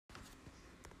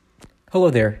Hello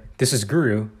there, this is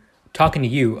Guru talking to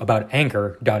you about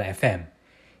Anchor.fm.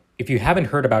 If you haven't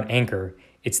heard about Anchor,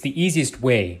 it's the easiest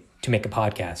way to make a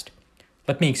podcast.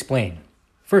 Let me explain.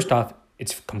 First off,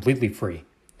 it's completely free.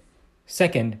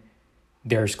 Second,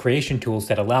 there's creation tools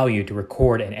that allow you to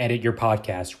record and edit your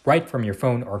podcast right from your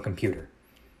phone or computer.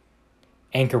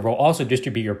 Anchor will also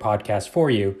distribute your podcast for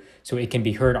you so it can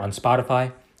be heard on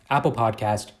Spotify, Apple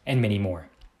Podcast, and many more.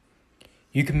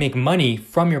 You can make money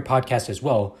from your podcast as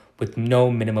well with no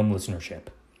minimum listenership.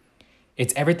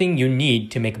 It's everything you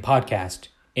need to make a podcast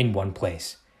in one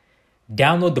place.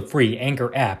 Download the free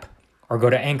Anchor app or go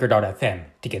to Anchor.fm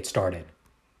to get started.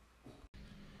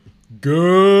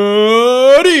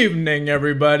 Good evening,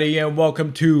 everybody, and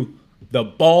welcome to the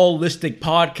Ballistic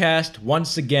Podcast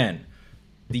once again.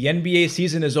 The NBA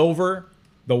season is over.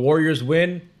 The Warriors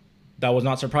win. That was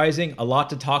not surprising. A lot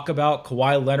to talk about.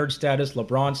 Kawhi Leonard status,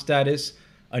 LeBron status,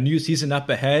 a new season up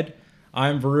ahead.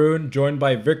 I'm Varun, joined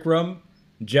by Vikram,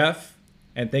 Jeff,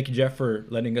 and thank you, Jeff, for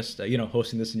letting us,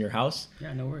 hosting this in your house.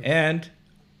 Yeah, no worries. And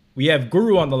we have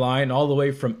Guru on the line all the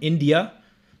way from India.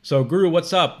 So, Guru,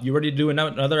 what's up? You ready to do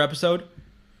another episode?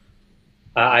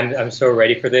 I'm so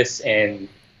ready for this, and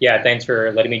yeah, thanks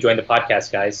for letting me join the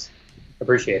podcast, guys.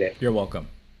 Appreciate it. You're welcome.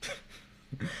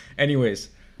 Anyways,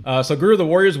 so Guru, the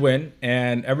Warriors win,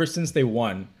 and ever since they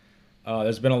won,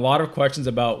 there's been a lot of questions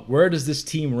about where does this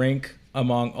team rank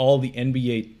among all the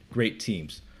NBA great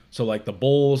teams. So like the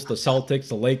Bulls, the Celtics,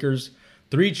 the Lakers,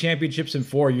 3 championships in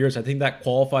 4 years. I think that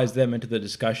qualifies them into the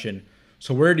discussion.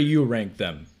 So where do you rank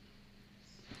them?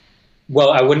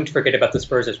 Well, I wouldn't forget about the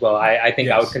Spurs as well. I think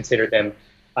I would consider them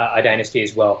a dynasty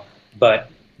as well.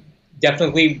 But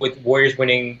definitely with Warriors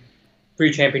winning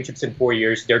 3 championships in 4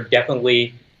 years, they're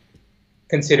definitely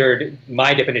considered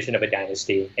my definition of a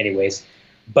dynasty anyways.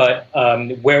 But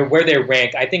where they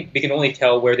rank, I think we can only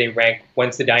tell where they rank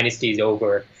once the dynasty is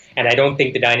over. And I don't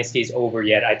think the dynasty is over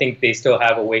yet. I think they still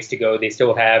have a ways to go. They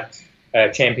still have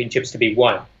championships to be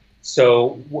won.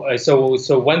 So once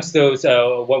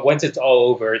it's all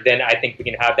over, then I think we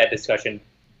can have that discussion.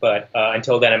 But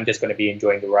until then, I'm just going to be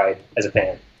enjoying the ride as a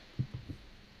fan.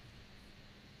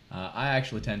 I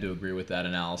actually tend to agree with that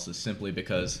analysis simply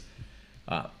because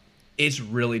it's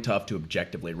really tough to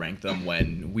objectively rank them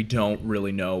when we don't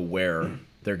really know where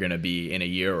they're going to be in a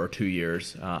year or 2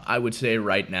 years. I would say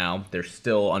right now they're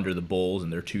still under the Bulls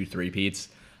and they're 2 3-peats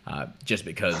just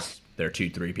because they're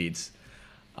 2 3-peats.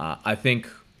 I think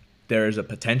there is a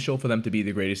potential for them to be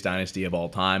the greatest dynasty of all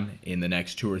time in the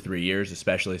next 2 or 3 years,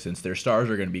 especially since their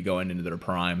stars are going to be going into their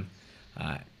prime.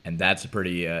 And that's a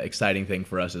pretty exciting thing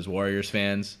for us as Warriors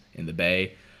fans in the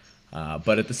Bay.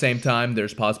 But at the same time,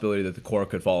 there's a possibility that the core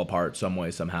could fall apart some way,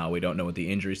 somehow. We don't know what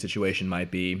the injury situation might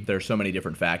be. There's so many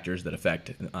different factors that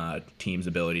affect teams'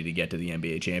 ability to get to the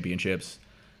NBA championships.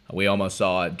 We almost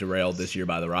saw it derailed this year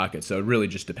by the Rockets, so it really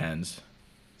just depends.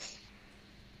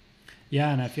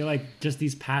 Yeah, and I feel like just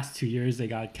these past 2 years, they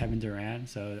got Kevin Durant,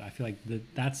 so I feel like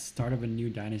that's the start of a new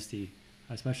dynasty,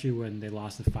 especially when they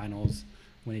lost the finals,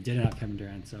 when they didn't have Kevin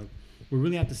Durant. So we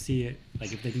really have to see it.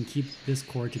 Like, if they can keep this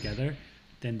core together,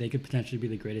 then they could potentially be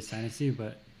the greatest dynasty.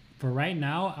 But for right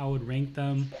now, I would rank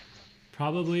them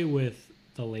probably with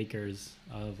the Lakers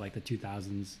of like the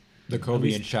 2000s. The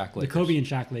Kobe and Shaq Lakers. The Kobe and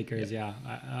Shaq Lakers, yeah.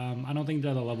 I don't think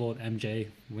they're the level of MJ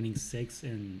winning 6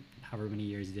 in however many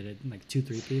years he did it, like 2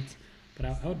 3-peats. But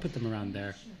I would put them around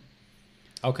there.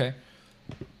 Okay.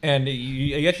 And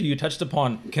you touched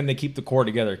upon, can they keep the core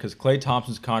together? Because Klay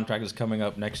Thompson's contract is coming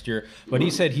up next year, but he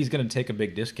said he's going to take a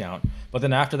big discount. But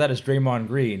then after that is Draymond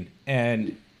Green,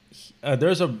 and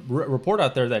there's a report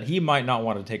out there that he might not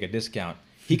want to take a discount.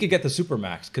 He could get the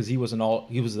Supermax because he was the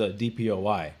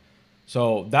DPOY,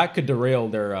 so that could derail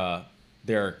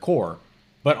their core.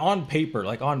 But on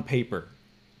paper,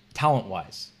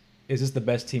 talent-wise, is this the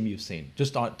best team you've seen?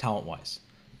 Just on talent-wise,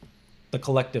 the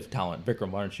collective talent.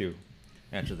 Vikram, why don't you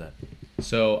answer that?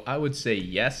 So I would say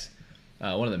yes.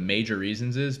 One of the major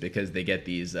reasons is because they get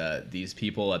these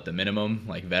people at the minimum,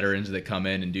 like veterans that come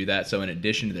in and do that. So in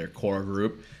addition to their core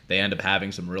group, they end up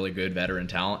having some really good veteran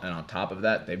talent. And on top of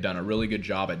that, they've done a really good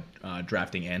job at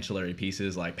drafting ancillary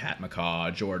pieces like Pat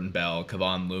McCaw, Jordan Bell,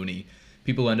 Kevon Looney.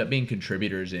 People end up being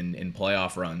contributors in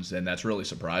playoff runs, and that's really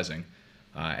surprising.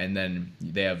 And then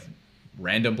they have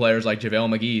random players like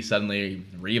JaVale McGee suddenly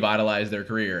revitalize their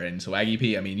career, and Swaggy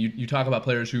P. I mean, you talk about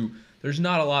players who there's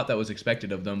not a lot that was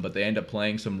expected of them, but they end up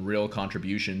playing some real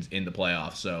contributions in the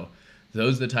playoffs. So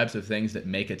those are the types of things that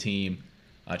make a team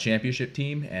a championship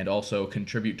team and also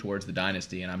contribute towards the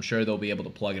dynasty. And I'm sure they'll be able to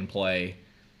plug and play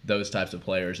those types of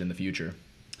players in the future.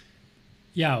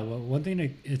 Yeah, well, one thing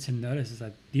to notice is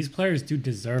that these players do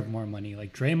deserve more money.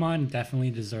 Like Draymond definitely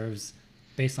deserves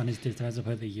based on his defensive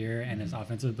player of the year and his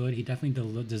offensive ability, he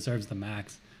definitely deserves the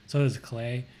max. So does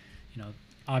Clay. You know,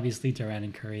 obviously Durant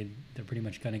and Curry, they're pretty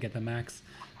much gonna get the max.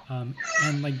 And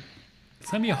like,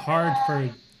 it's gonna be hard for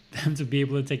them to be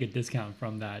able to take a discount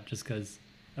from that just because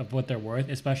of what they're worth,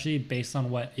 especially based on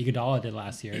what Iguodala did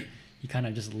last year. He kind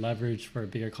of just leveraged for a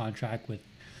bigger contract with.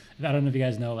 I don't know if you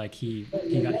guys know, like he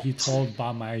told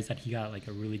Bob Myers that he got like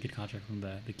a really good contract from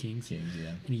the Kings. Yeah.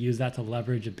 And he used that to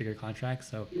leverage a bigger contract.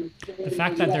 So the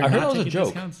fact that they're not taking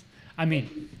discounts, I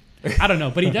mean, I don't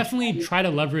know, but he definitely tried to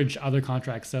leverage other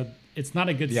contracts. So it's not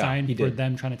a good sign for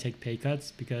them trying to take pay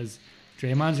cuts because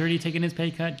Draymond's already taken his pay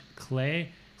cut.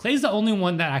 Clay's the only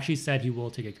one that actually said he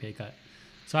will take a pay cut.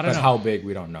 So I don't know how big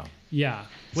we don't know. Yeah.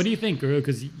 What do you think, Guru?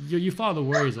 Because you follow the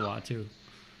Warriors a lot too.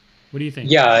 What do you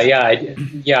think? Yeah, I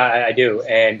do.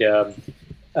 And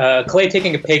Clay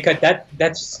taking a pay cut, that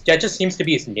just seems to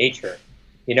be his nature.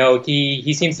 You know,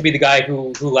 he seems to be the guy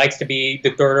who likes to be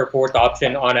the third or fourth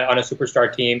option on a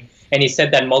superstar team. And he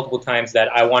said that multiple times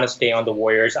that I want to stay on the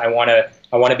Warriors. I want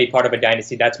to be part of a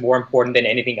dynasty. That's more important than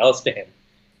anything else to him.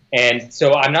 And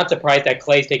so I'm not surprised that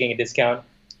Clay's taking a discount.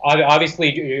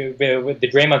 Obviously, with the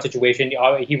Draymond situation,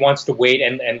 he wants to wait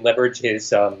and leverage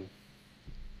his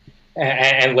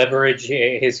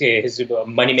his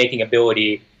money-making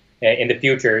ability in the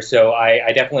future. So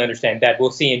I definitely understand that.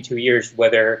 We'll see in 2 years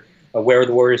where the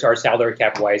Warriors are salary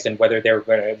cap-wise and whether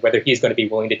he's going to be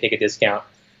willing to take a discount.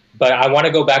 But I want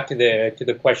to go back to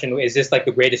the question: is this like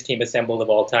the greatest team assembled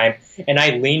of all time? And I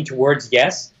lean towards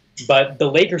yes. But the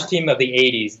Lakers team of the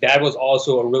 '80s, that was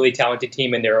also a really talented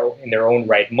team in their own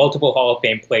right. Multiple Hall of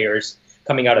Fame players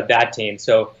coming out of that team.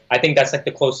 So I think that's like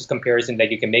the closest comparison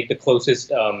that you can make, the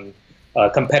closest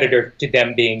competitor to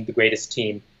them being the greatest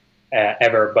team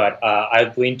ever. But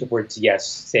I lean towards yes,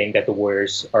 saying that the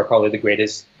Warriors are probably the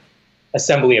greatest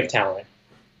assembly of talent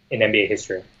in NBA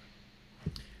history.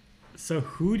 So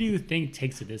who do you think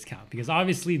takes a discount? Because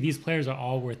obviously these players are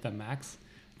all worth the max.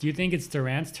 Do you think it's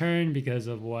Durant's turn because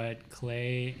of what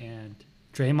Clay and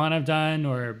Draymond have done?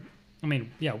 Or, I mean,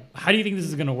 yeah, how do you think this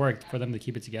is going to work for them to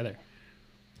keep it together?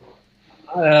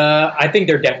 I think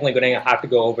they're definitely going to have to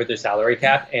go over their salary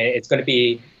cap, and it's going to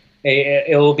be,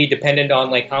 it'll be dependent on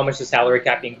like how much the salary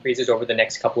cap increases over the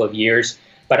next couple of years.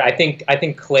 But I think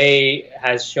Clay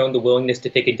has shown the willingness to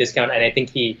take a discount, and I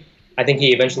think he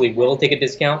eventually will take a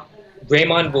discount.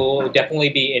 Draymond will definitely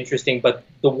be interesting, but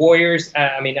the Warriors,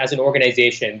 I mean, as an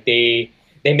organization, they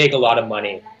make a lot of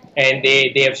money, and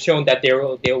they have shown that they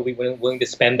will be willing to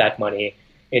spend that money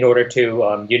in order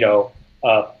to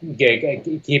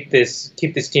keep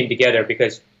this team together,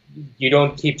 because you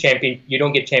don't get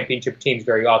championship teams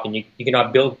very often. You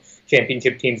cannot build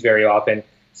championship teams very often.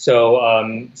 So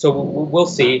we'll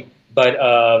see, but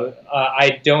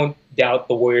I don't doubt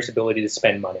the Warriors' ability to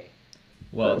spend money.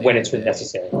 Well, when it's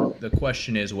necessary. The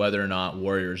question is whether or not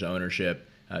Warriors ownership,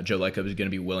 Joe Lacob, is going to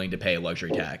be willing to pay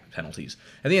luxury tax penalties.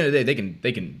 At the end of the day,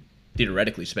 they can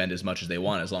theoretically spend as much as they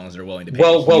want as long as they're willing to pay.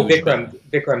 Well, Vikram,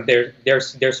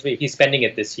 he's spending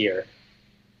it this year.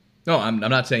 No, I'm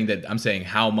not saying that. I'm saying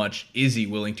how much is he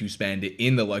willing to spend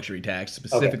in the luxury tax,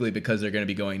 specifically because they're going to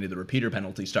be going to the repeater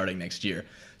penalty starting next year.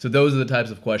 So those are the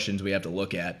types of questions we have to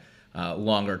look at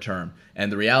longer term. And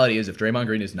the reality is, if Draymond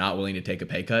Green is not willing to take a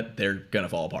pay cut, they're going to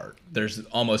fall apart. There's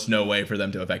almost no way for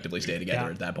them to effectively stay together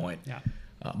at that point. Yeah.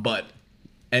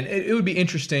 And it would be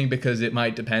interesting because it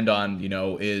might depend on,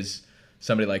 is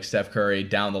somebody like Steph Curry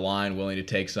down the line willing to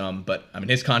take some, but I mean,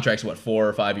 his contract's 4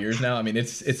 or 5 years now. I mean,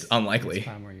 it's unlikely. It's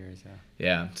 5 more years, yeah.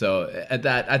 Yeah. So at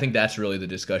that, I think that's really the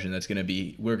discussion that's going to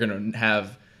be, we're going to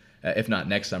have, if not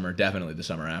next summer, definitely the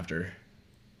summer after.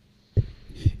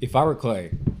 If I were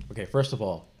Clay, okay, first of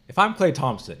all, if I'm Klay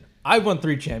Thompson, I've won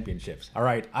 3 championships, all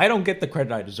right? I don't get the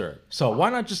credit I deserve. So why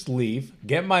not just leave,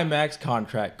 get my max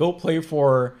contract, go play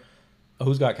for,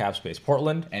 who's got cap space?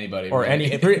 Portland? Anybody. Or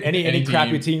really. any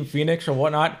crappy team, Phoenix or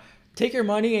whatnot. Take your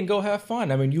money and go have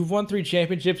fun. I mean, you've won 3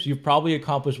 championships. You've probably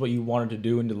accomplished what you wanted to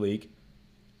do in the league.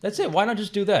 That's it. Why not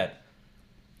just do that?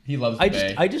 He loves the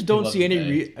Bay. I just don't see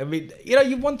any I mean,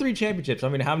 you've won 3 championships. I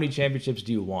mean, how many championships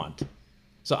do you want?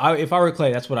 So if I were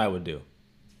Clay, that's what I would do.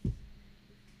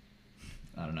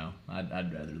 I don't know. I'd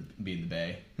rather be in the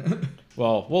Bay.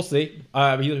 Well, we'll see.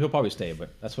 He'll probably stay, but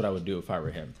that's what I would do if I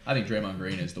were him. I think Draymond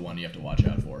Green is the one you have to watch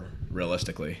out for,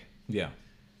 realistically. Yeah.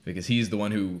 Because he's the one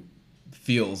who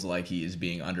feels like he is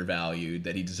being undervalued,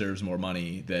 that he deserves more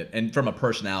money, and from a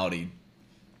personality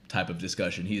type of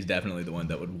discussion, he's definitely the one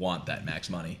that would want that max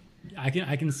money. I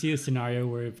can see a scenario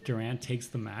where if Durant takes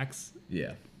the max,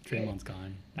 yeah, Draymond's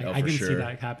gone. I can see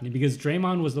that happening because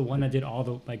Draymond was the one that did all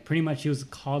the pretty much he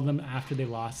called them after they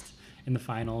lost in the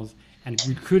finals and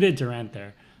recruited Durant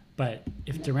there. But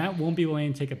if Durant won't be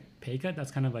willing to take a pay cut, that's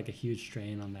kind of like a huge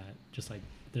strain on that. Just like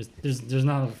there's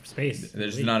not enough space.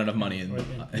 There's not enough money in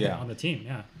on the team.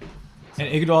 Yeah. And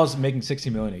Iguodala's making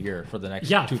 $60 million a year for the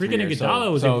next 2-3 freaking years.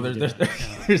 Iguodala was able to do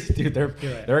that. Dude, they're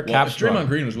a Well, cap if Draymond strong.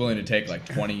 Green was willing to take like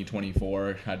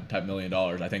 24 type $1 million,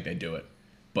 I think they'd do it.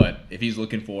 But if he's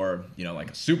looking for,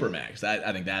 like a super max,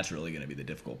 I think that's really going to be the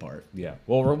difficult part. Yeah.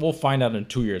 Well, we'll find out in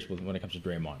 2 years when it comes to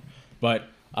Draymond. But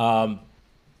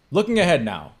looking ahead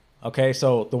now, okay,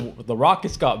 so the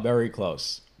Rockets got very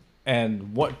close.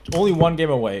 And only one game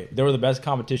away. They were the best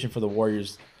competition for the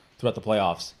Warriors throughout the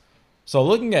playoffs. So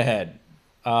looking ahead,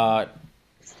 and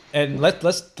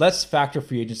let's factor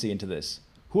free agency into this.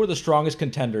 Who are the strongest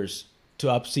contenders to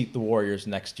upseat the Warriors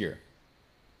next year?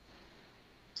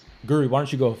 Guru, why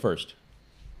don't you go first?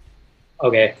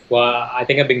 Okay, well, I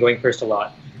think I've been going first a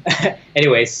lot.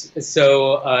 Anyways,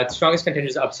 so the strongest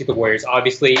contenders to upseat the Warriors.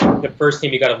 Obviously, the first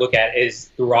team you got to look at is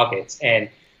the Rockets, and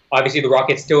obviously the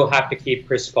Rockets still have to keep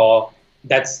Chris Paul.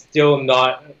 That's still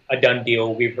not a done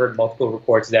deal. We've heard multiple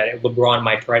reports that LeBron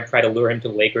might try to lure him to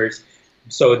the Lakers.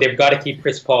 So they've got to keep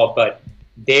Chris Paul, but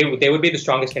they would be the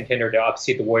strongest contender to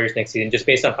upseat the Warriors next season, just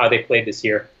based on how they played this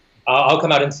year. I'll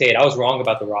come out and say it. I was wrong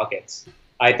about the Rockets.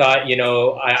 I thought,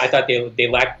 I thought they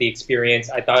lacked the experience.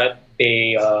 I thought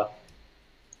they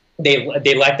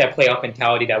lacked that playoff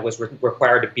mentality that was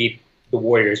required to beat the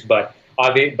Warriors. But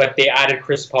they added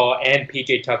Chris Paul and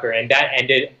PJ Tucker, and that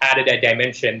added a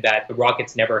dimension that the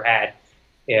Rockets never had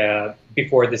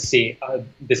before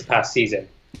this past season.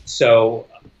 So,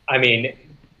 I mean,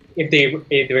 if they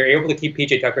were able to keep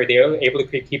PJ Tucker, they were able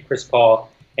to keep Chris Paul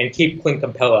and keep Clint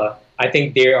Capella, I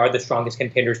think they are the strongest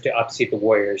contenders to upseat the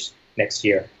Warriors next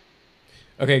year.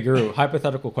 Okay, Guru,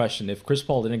 hypothetical question. If Chris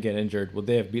Paul didn't get injured, would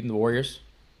they have beaten the Warriors?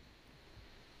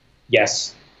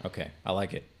 Yes. Okay, I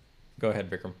like it. Go ahead,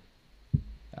 Vikram.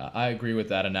 I agree with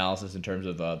that analysis in terms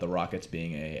of the Rockets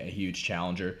being a huge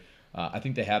challenger. I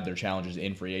think they have their challenges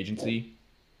in free agency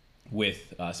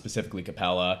with specifically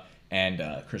Capella and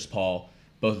Chris Paul.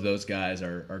 Both of those guys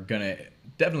are going to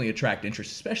definitely attract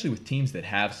interest, especially with teams that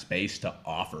have space to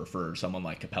offer for someone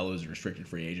like Capella who's a restricted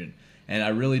free agent. And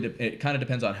it kind of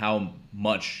depends on how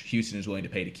much Houston is willing to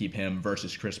pay to keep him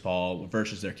versus Chris Paul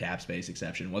versus their cap space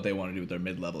exception, what they want to do with their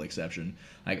mid-level exception.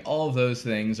 Like, all of those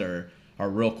things are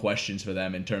real questions for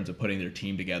them in terms of putting their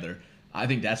team together. I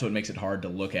think that's what makes it hard to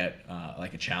look at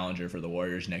like a challenger for the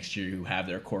Warriors next year who have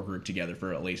their core group together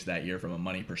for at least that year from a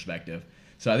money perspective.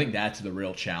 So I think that's the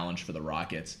real challenge for the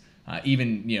Rockets,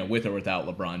 even with or without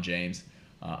LeBron James.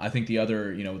 I think the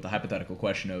other, with the hypothetical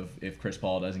question of if Chris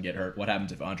Paul doesn't get hurt, what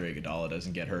happens if Andre Iguodala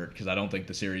doesn't get hurt? Because I don't think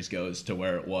the series goes to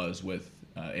where it was with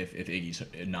if Iggy's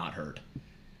not hurt.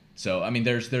 So, I mean,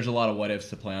 there's a lot of what ifs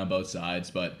to play on both sides,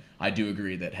 but I do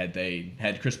agree that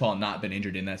had Chris Paul not been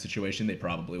injured in that situation, they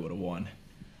probably would have won.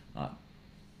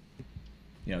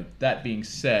 That being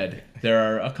said, there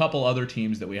are a couple other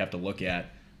teams that we have to look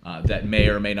at that may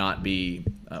or may not be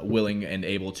willing and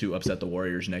able to upset the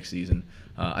Warriors next season.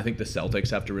 I think the Celtics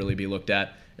have to really be looked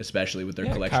at, especially with their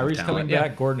collection Kyrie's of talent. coming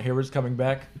back. Gordon Hayward's coming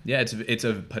back. Yeah, it's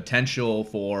a potential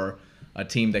for a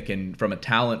team that can, from a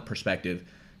talent perspective,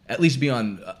 at least be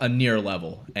on a near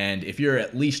level. And if you're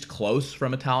at least close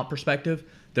from a talent perspective,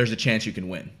 there's a chance you can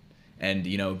win. And,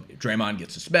 Draymond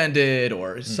gets suspended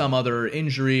or some other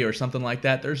injury or something like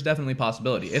that, there's definitely a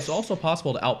possibility. It's also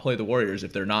possible to outplay the Warriors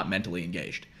if they're not mentally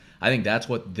engaged. I think that's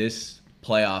what this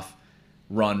playoff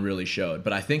run really showed.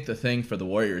 But I think the thing for the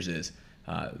Warriors is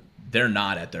they're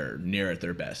not at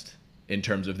their best in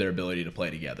terms of their ability to play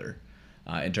together,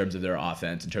 in terms of their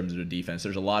offense, in terms of their defense.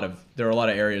 There are a lot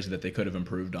of areas that they could have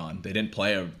improved on. They didn't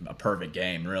play a perfect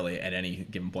game really at any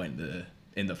given point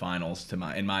in the finals,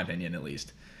 in my opinion at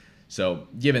least. So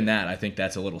given that, I think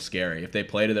that's a little scary. If they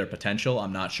play to their potential,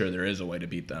 I'm not sure there is a way to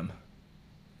beat them.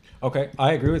 Okay,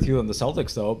 I agree with you on the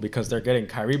Celtics, though, because they're getting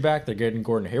Kyrie back, they're getting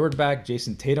Gordon Hayward back.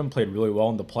 Jason Tatum played really well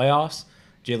in the playoffs.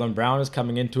 Jaylen Brown is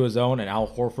coming into his own, and Al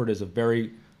Horford is a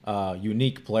very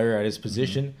unique player at his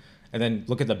position. And then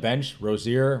look at the bench: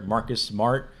 Rozier, Marcus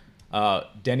Smart,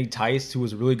 Denny Tice, who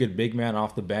was a really good big man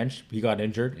off the bench. He got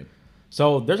injured. Yep.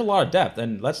 So there's a lot of depth,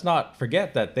 and let's not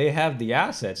forget that they have the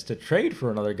assets to trade for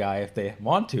another guy if they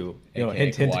want to.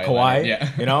 Hint Kawhi.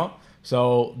 Yeah.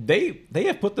 So they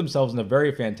have put themselves in a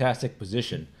very fantastic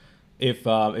position. If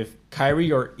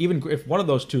Kyrie or even if one of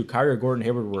those two, Kyrie or Gordon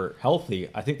Hayward, were healthy,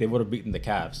 I think they would have beaten the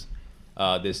Cavs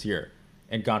this year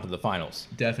and gone to the finals.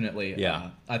 Definitely. Yeah.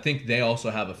 I think they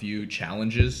also have a few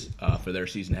challenges for their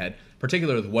season ahead,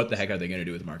 particularly with what the heck are they going to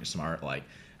do with Marcus Smart.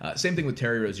 Same thing with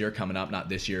Terry Rozier coming up, not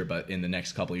this year, but in the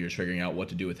next couple of years, figuring out what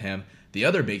to do with him. The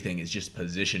other big thing is just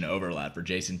position overlap for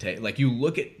Jason Tatum. You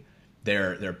look at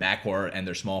their backcourt and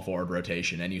their small forward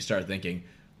rotation, and you start thinking,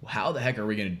 how the heck are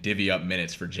we going to divvy up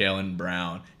minutes for Jaylen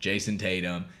Brown, Jason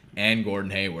Tatum, and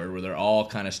Gordon Hayward, where they're all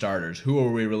kind of starters? Who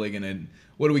are we really going to?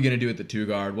 What are we going to do at the 2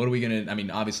 guard? What are we going to? I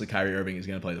mean, obviously Kyrie Irving is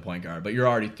going to play the point guard, but you're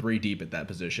already 3 deep at that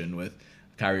position with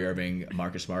Kyrie Irving,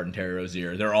 Marcus Smart, and Terry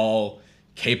Rozier. They're all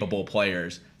capable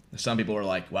players. Some people are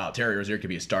like, wow, Terry Rozier could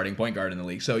be a starting point guard in the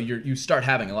league. So you start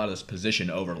having a lot of this position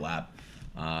overlap.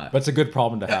 But it's a good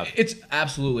problem to have. It's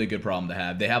absolutely a good problem to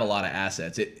have. They have a lot of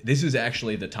assets. This is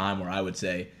actually the time where I would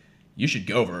say you should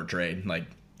go for a trade. Like,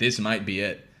 this might be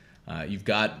it. You've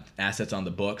got assets on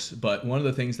the books, but one of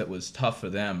the things that was tough for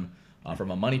them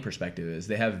from a money perspective is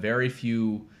they have very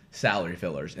few salary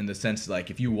fillers, in the sense, like,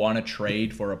 if you want to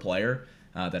trade for a player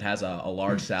that has a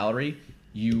large salary,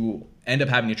 you end up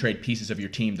having to trade pieces of your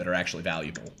team that are actually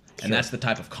valuable. And that's the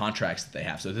type of contracts that they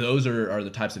have. So those are the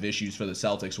types of issues for the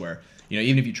Celtics where,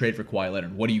 even if you trade for Kawhi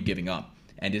Leonard, what are you giving up?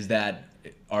 And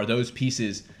are those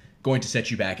pieces going to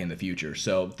set you back in the future?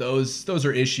 So those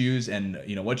are issues, and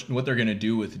what they're going to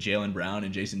do with Jaylen Brown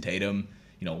and Jason Tatum,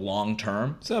 long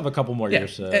term. So have a couple more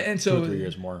years, and so 2 or 3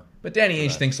 years more. But Danny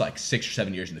Ainge thinks like 6 or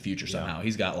 7 years in the future somehow.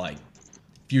 He's got like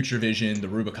future vision, the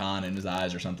Rubicon in his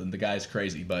eyes or something. The guy's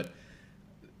crazy, but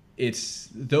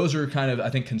those are kind of, I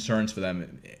think, concerns for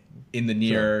them in the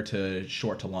near to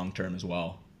short to long term as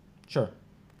well. Sure.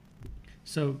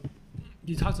 So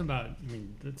you talked about,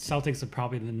 the Celtics are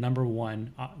probably the number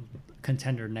 1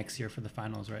 contender next year for the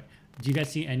finals, right? Do you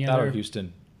guys see any other? Or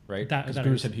Houston, right? Because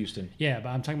Guru said Houston. Yeah, but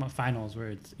I'm talking about finals where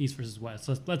it's East versus West.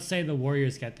 So let's say the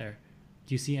Warriors get there.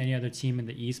 Do you see any other team in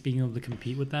the East being able to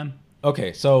compete with them?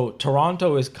 Okay, so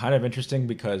Toronto is kind of interesting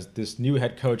because this new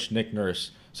head coach, Nick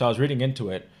Nurse, so I was reading into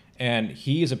it, and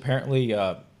he is apparently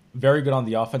very good on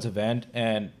the offensive end,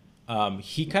 and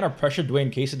he kind of pressured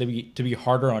Dwayne Casey to be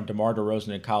harder on DeMar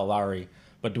DeRozan and Kyle Lowry,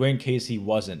 but Dwayne Casey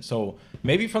wasn't. So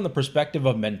maybe from the perspective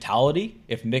of mentality,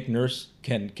 if Nick Nurse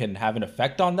can have an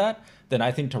effect on that, then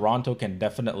I think Toronto can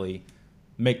definitely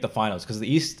make the finals, because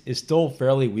the East is still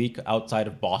fairly weak outside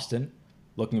of Boston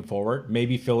looking forward.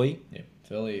 Maybe Philly. Yeah,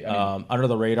 Philly. Under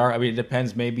the radar. It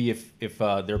depends maybe if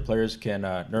their players can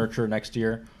nurture next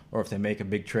year, or if they make a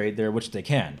big trade there, which they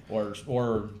can.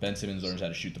 Or Ben Simmons learns how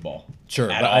to shoot the ball. Sure,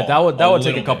 but that would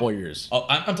take a couple of years. Oh,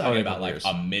 I'm talking about like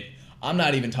a mid. I'm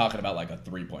not even talking about like a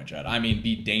 3-point shot. I mean,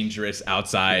 be dangerous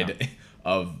outside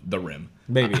of the rim.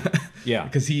 Maybe, yeah,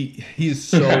 because he is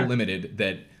so limited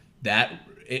that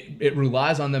it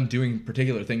relies on them doing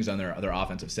particular things on their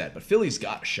offensive set. But Philly's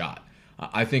got a shot.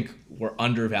 I think we're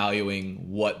undervaluing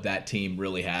what that team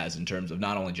really has in terms of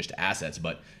not only just assets,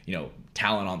 but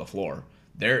talent on the floor.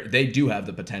 They do have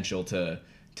the potential to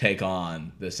take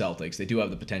on the Celtics. They do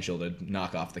have the potential to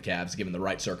knock off the Cavs given the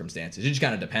right circumstances. It just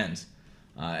kind of depends.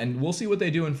 And we'll see what they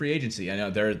do in free agency. I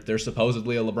know they're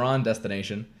supposedly a LeBron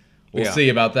destination. We'll see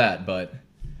about that, but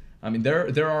I mean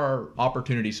there are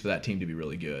opportunities for that team to be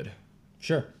really good.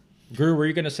 Sure. Guru, were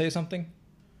you going to say something?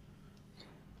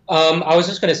 I was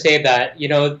just going to say that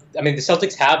the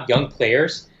Celtics have young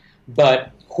players,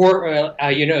 but core.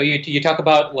 You talk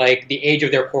about like the age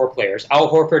of their core players. Al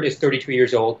Horford is 32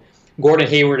 years old, Gordon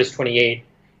Hayward is 28,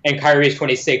 and Kyrie is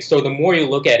 26. So the more you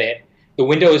look at it, the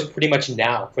window is pretty much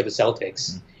now for the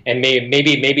Celtics, and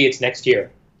maybe it's next year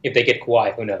if they get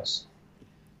Kawhi. Who knows?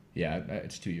 Yeah,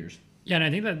 it's 2 years. Yeah, and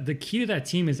I think that the key to that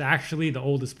team is actually the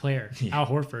oldest player, Al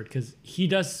Horford, because he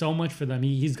does so much for them.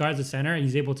 He's guards the center, and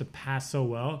he's able to pass so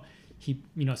well.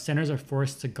 Centers are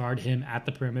forced to guard him at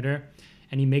the perimeter,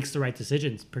 and he makes the right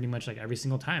decisions pretty much like every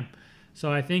single time.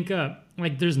 So I think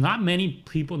there's not many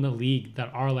people in the league that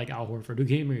are like Al Horford who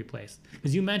can be replaced.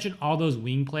 Because you mentioned all those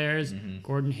wing players,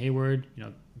 Gordon Hayward,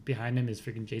 behind him is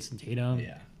freaking Jason Tatum,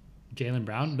 Jaylen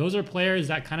Brown. Those are players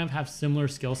that kind of have similar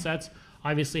skill sets.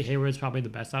 Obviously, Hayward's probably the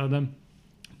best out of them.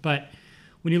 But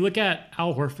when you look at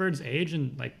Al Horford's age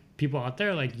and like people out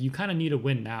there, like you kind of need to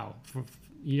win now.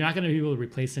 You're not going to be able to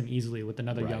replace him easily with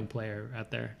another young player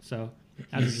out there. So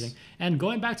that's interesting. And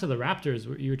going back to the Raptors,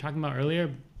 what you were talking about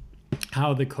earlier,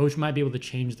 how the coach might be able to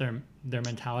change their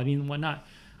mentality and whatnot.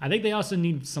 I think they also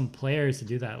need some players to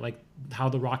do that, like how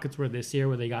the Rockets were this year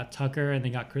where they got Tucker and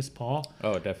they got Chris Paul.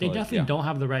 Oh, definitely. They definitely don't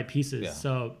have the right pieces. Yeah.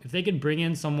 So if they can bring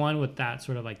in someone with that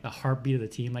sort of like the heartbeat of the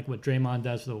team, like what Draymond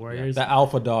does for the Warriors. The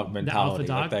alpha dog mentality,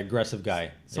 like the aggressive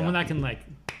guy. Someone that can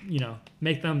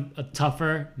make them a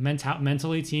tougher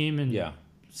mentally team and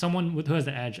someone who has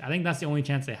the edge. I think that's the only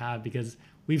chance they have because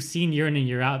we've seen year in and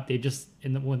year out, they just,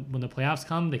 when the playoffs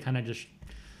come, they kind of just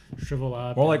shrivel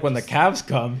up. More like when the Cavs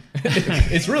come.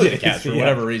 It's really the Cavs for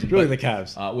whatever reason. Really the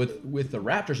Cavs. With the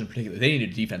Raptors in particular, they need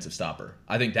a defensive stopper.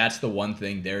 I think that's the one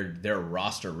thing their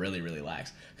roster really, really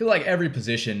lacks. Because like every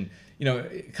position,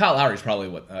 Kyle Lowry's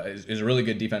probably is a really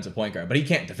good defensive point guard, but he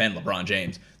can't defend LeBron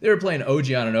James. They were playing OG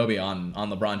Anunoby on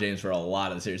LeBron James for a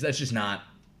lot of the series. That's just not.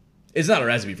 It's not a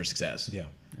recipe for success. Yeah,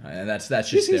 and that's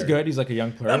just. He's good. He's like a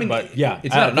young player. I mean, but yeah,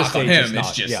 it's not a knock on him.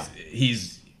 It's just yeah.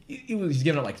 he's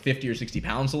giving up like 50 or 60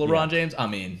 pounds to LeBron James. I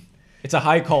mean, it's a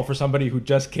high call for somebody who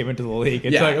just came into the league.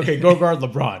 It's Yeah. like, okay, go guard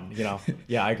LeBron.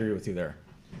 Yeah, I agree with you there.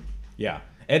 Yeah,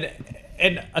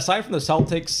 and aside from the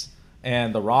Celtics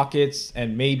and the Rockets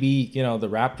and maybe the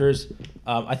Raptors,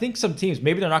 I think some teams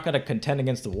maybe they're not going to contend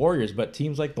against the Warriors, but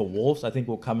teams like the Wolves I think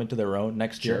will come into their own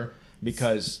next year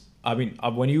because I mean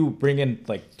when you bring in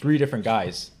like three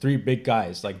big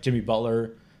guys like Jimmy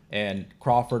Butler and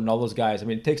Crawford and all those guys, I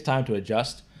mean it takes time to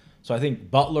adjust. So I think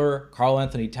Butler, Karl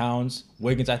Anthony Towns,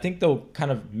 Wiggins, I think they'll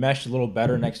kind of mesh a little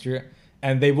better next year,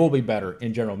 and they will be better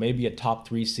in general, maybe a top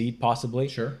 3 seed possibly.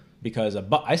 Sure. Because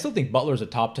I still think Butler's a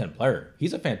top 10 player.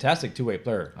 He's a fantastic two-way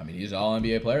player. I mean, he's an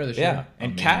All-NBA player this year.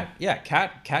 And Cat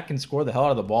can score the hell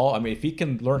out of the ball. I mean, if he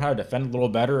can learn how to defend a little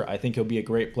better, I think he'll be a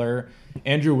great player.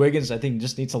 Andrew Wiggins, I think,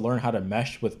 just needs to learn how to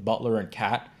mesh with Butler and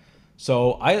Cat.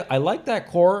 So I like that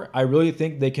core. I really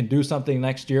think they can do something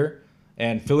next year.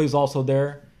 And Philly's also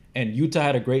there. And Utah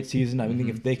had a great season. I think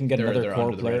if they can get another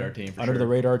core player under the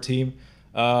radar team.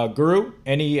 Guru,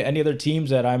 any other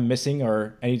teams that I'm missing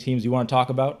or any teams you want to talk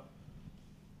about?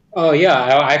 Oh, yeah.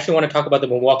 I actually want to talk about the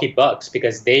Milwaukee Bucks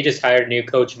because they just hired new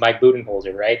coach Mike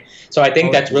Budenholzer, right? So I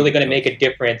think that's really going to make a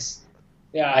difference.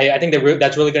 Yeah, I think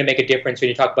that's really going to make a difference when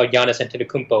you talk about Giannis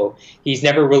Antetokounmpo. He's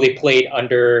never really played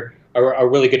under a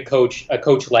really good coach, a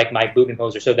coach like Mike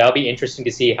Budenholzer. So that'll be interesting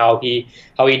to see how he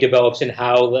develops and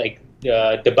how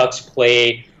the Bucks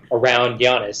play around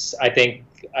Giannis. I think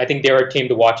they're a team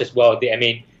to watch as well. I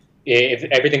mean, if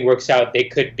everything works out, they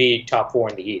could be top 4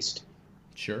 in the East.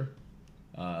 Sure.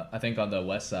 I think on the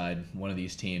West side, one of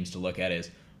these teams to look at is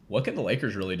what can the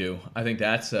Lakers really do? I think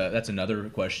that's another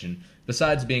question.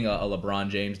 Besides being a LeBron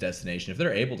James destination, if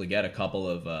they're able to get a couple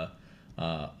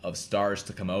of stars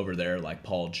to come over there, like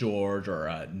Paul George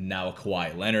or now a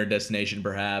Kawhi Leonard destination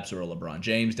perhaps, or a LeBron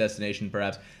James destination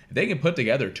perhaps, if they can put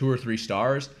together 2 or 3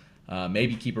 stars,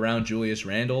 maybe keep around Julius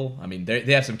Randle. I mean, they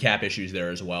have some cap issues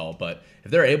there as well, but if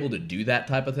they're able to do that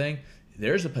type of thing,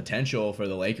 there's a potential for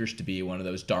the Lakers to be one of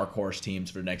those dark horse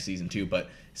teams for next season too. But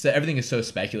everything is so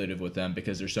speculative with them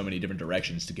because there's so many different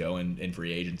directions to go in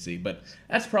free agency. But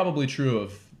that's probably true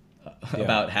of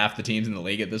about half the teams in the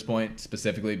league at this point,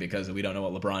 specifically because we don't know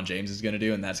what LeBron James is going to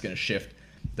do, and that's going to shift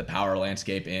the power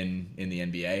landscape in the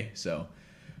NBA. So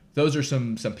those are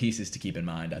some pieces to keep in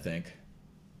mind, I think.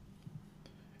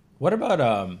 What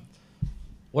about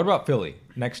Philly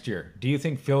next year? Do you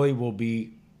think Philly will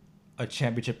be a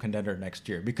championship contender next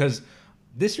year? Because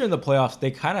this year in the playoffs, they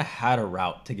kind of had a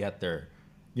route to get there.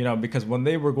 Because when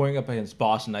they were going up against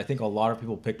Boston, I think a lot of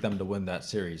people picked them to win that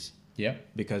series. Yeah.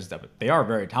 Because they are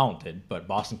very talented, but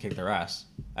Boston kicked their ass,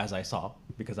 as I saw,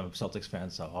 because I'm a Celtics fan,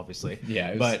 so obviously. Yeah,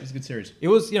 it was a good series. It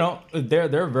was,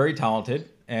 they're very talented,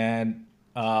 and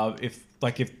if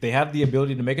they have the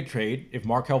ability to make a trade, if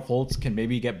Markelle Fultz can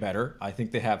maybe get better, I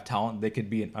think they have talent. They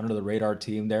could be an under the radar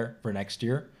team there for next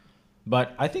year.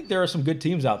 But I think there are some good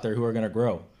teams out there who are going to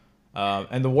grow.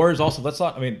 And the Warriors also,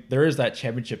 there is that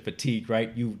championship fatigue,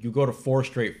 right? You go to 4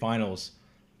 straight finals.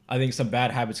 I think some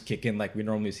bad habits kick in like we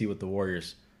normally see with the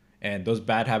Warriors. And those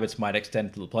bad habits might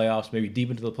extend to the playoffs, maybe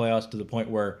deep into the playoffs to the point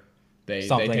where they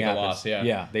something take happens. A loss. Yeah,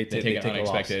 yeah, they take an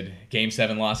unexpected Game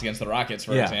 7 loss against the Rockets,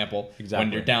 for example. Exactly.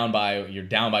 When you're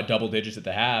down by double digits at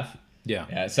the half.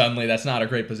 Yeah. Suddenly that's not a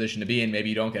great position to be in. Maybe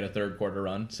you don't get a third quarter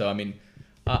run. So I mean,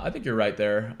 I think you're right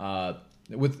there.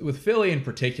 With Philly in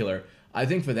particular, I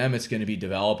think for them it's going to be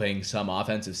developing some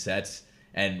offensive sets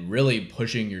and really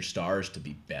pushing your stars to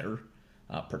be better,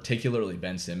 particularly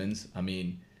Ben Simmons. I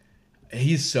mean,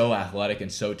 he's so athletic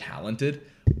and so talented,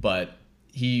 but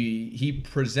he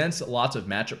presents lots of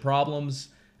matchup problems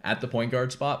at the point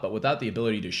guard spot, but without the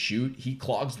ability to shoot, he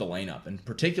clogs the lane up, and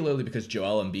particularly because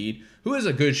Joel Embiid, who is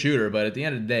a good shooter, but at the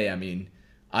end of the day, I mean,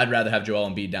 I'd rather have Joel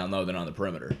Embiid down low than on the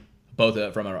perimeter,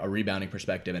 both from a rebounding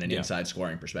perspective and an inside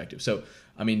scoring perspective. So,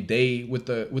 I mean, with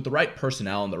the right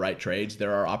personnel and the right trades,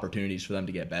 there are opportunities for them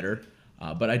to get better.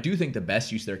 But I do think the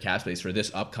best use of their cap space for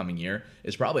this upcoming year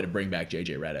is probably to bring back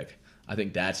JJ Redick. I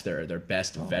think that's their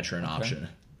best veteran option.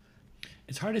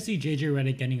 It's hard to see JJ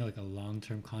Redick getting like a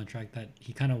long-term contract that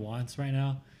he kind of wants right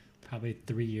now, probably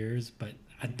 3 years. But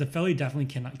the Philly definitely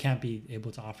can't be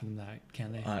able to offer them that,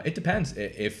 can they? It depends.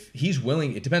 If he's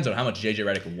willing, it depends on how much JJ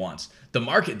Redick wants. The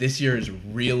market this year is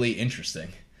really interesting.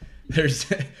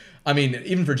 I mean,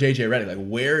 even for JJ Redick, like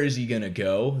where is he gonna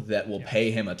go that will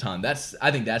pay him a ton?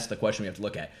 I think that's the question we have to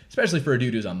look at, especially for a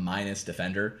dude who's a minus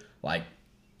defender. Like,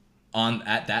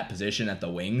 at that position at the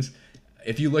wings.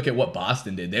 If you look at what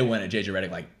Boston did, they went at JJ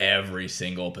Redick like every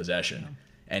single possession,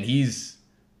 and he's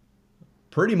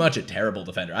pretty much a terrible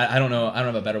defender. I don't know. I don't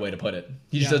have a better way to put it.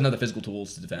 He just doesn't have the physical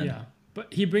tools to defend. Yeah.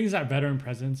 But he brings that veteran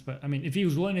presence. But I mean, if he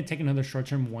was willing to take another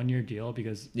short-term 1-year deal,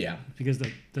 because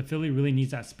the Philly really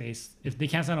needs that space. If they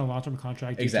can't sign a long-term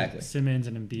contract, exactly, Simmons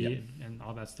and Embiid and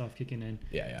all that stuff kicking in.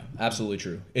 Yeah, absolutely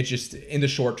true. It's just in the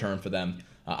short term for them.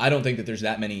 I don't think that there's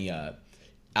that many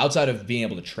outside of being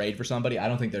able to trade for somebody. I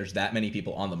don't think there's that many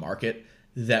people on the market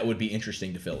that would be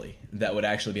interesting to Philly that would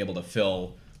actually be able to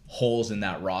fill holes in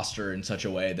that roster in such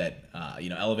a way that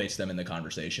elevates them in the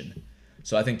conversation.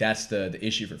 So I think that's the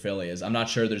issue for Philly is I'm not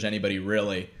sure there's anybody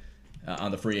really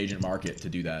on the free agent market to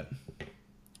do that.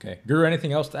 Okay. Guru,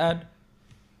 anything else to add?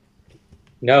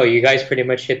 No, you guys pretty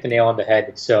much hit the nail on the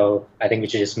head. So I think we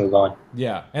should just move on.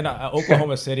 Yeah. And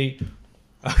Oklahoma City,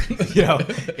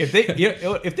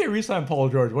 if they re-sign Paul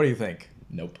George, what do you think?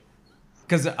 Nope.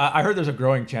 Because I heard there's a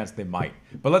growing chance they might,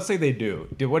 but let's say they do.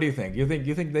 What do you think? You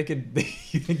think they could?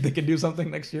 You think they could do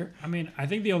something next year? I mean, I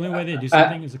think the only way they do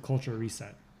something is a culture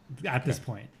reset. At this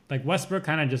point, like Westbrook,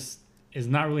 kind of just is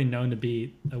not really known to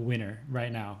be a winner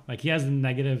right now. Like he has a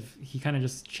negative. He kind of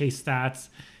just chase stats.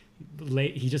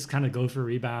 He just kind of goes for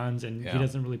rebounds, and he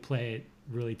doesn't really play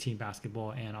really team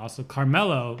basketball. And also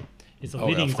Carmelo is a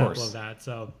leading example of that.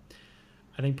 So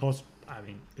I think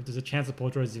if there's a chance that Paul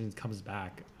George even comes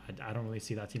back, I don't really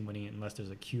see that team winning it unless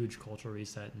there's a huge cultural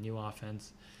reset, new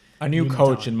offense, a new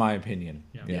coach, in my opinion.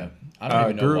 Yeah. I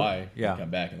don't even know why he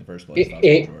come back in the first place.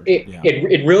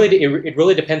 It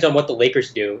really depends on what the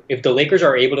Lakers do. If the Lakers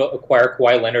are able to acquire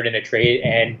Kawhi Leonard in a trade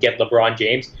and get LeBron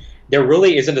James, there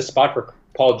really isn't a spot for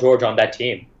Paul George on that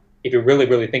team, if you really,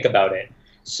 really think about it.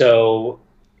 So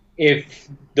if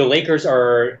the Lakers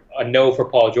are a no for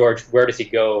Paul George, where does he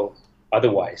go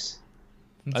otherwise?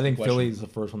 I think Philly's the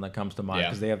first one that comes to mind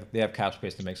because they have cap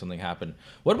space to make something happen.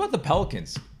 What about the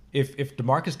Pelicans? If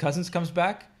DeMarcus Cousins comes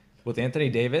back with Anthony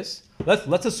Davis,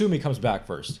 let's assume he comes back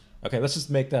first. Okay, let's just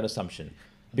make that assumption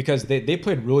because they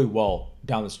played really well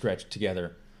down the stretch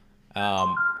together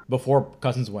before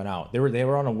Cousins went out. They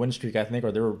were on a win streak, I think,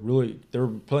 or they were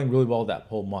playing really well that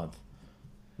whole month.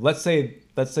 Let's say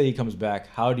he comes back.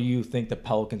 How do you think the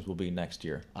Pelicans will be next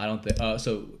year? I don't think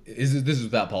so. This is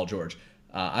without Paul George.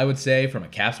 I would say from a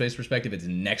cap space perspective, it's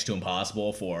next to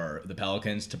impossible for the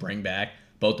Pelicans to bring back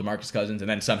both DeMarcus Cousins and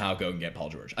then somehow go and get Paul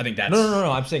George. I think that's...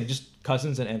 No. I'm saying just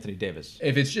Cousins and Anthony Davis.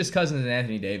 If it's just Cousins and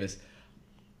Anthony Davis,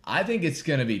 I think it's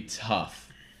going to be tough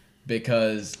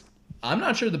because I'm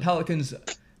not sure the Pelicans...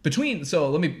 So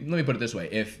let me put it this way.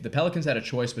 If the Pelicans had a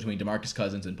choice between DeMarcus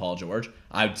Cousins and Paul George,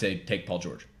 I would say take Paul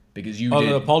George. Because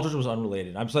Paul George was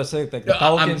unrelated. I'm just saying like the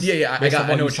Pelicans...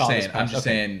 I know what you're saying. I'm just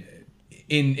saying...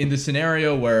 In the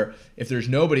scenario where if there's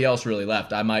nobody else really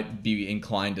left, I might be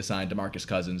inclined to sign DeMarcus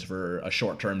Cousins for a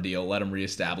short-term deal, let him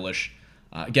reestablish,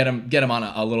 get him on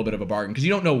a little bit of a bargain because you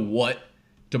don't know what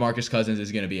DeMarcus Cousins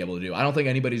is going to be able to do. I don't think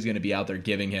anybody's going to be out there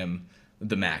giving him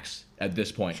the max at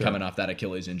this point, coming off that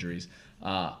Achilles injuries.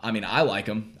 I like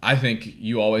him. I think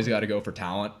you always got to go for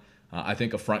talent. I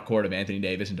think a front court of Anthony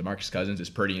Davis and DeMarcus Cousins is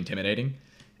pretty intimidating.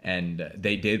 And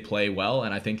they did play well,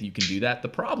 and I think you can do that. The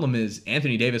problem is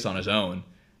Anthony Davis on his own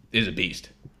is a beast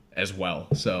as well.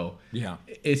 So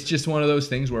it's just one of those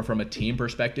things where from a team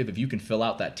perspective, if you can fill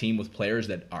out that team with players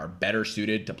that are better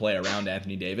suited to play around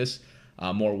Anthony Davis,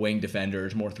 more wing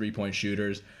defenders, more three-point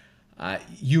shooters,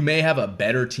 you may have a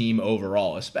better team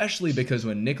overall, especially because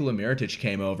when Nikola Mirotic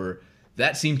came over,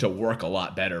 that seemed to work a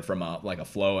lot better from a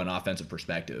flow and offensive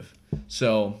perspective.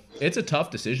 So it's a tough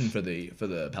decision for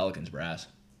the Pelicans brass.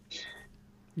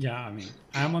 Yeah, I mean,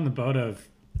 I'm on the boat of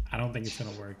I don't think it's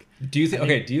gonna work. Do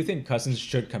you think Cousins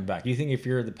should come back? Do you think if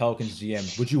you're the Pelicans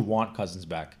GM, would you want Cousins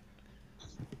back?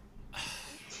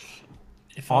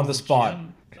 On the spot.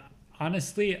 GM,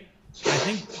 honestly, I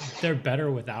think they're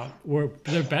better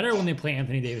they're better when they play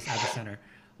Anthony Davis at the center.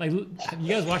 Like you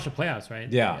guys watch the playoffs, right?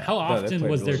 Yeah. How often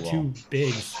was there really two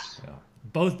bigs,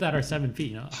 both that are 7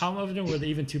 feet? How often were there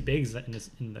even two bigs in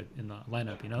the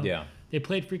lineup? Yeah. They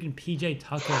played freaking PJ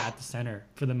Tucker at the center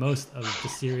for the most of the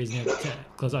series to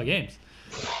close out games.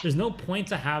 There's no point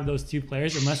to have those two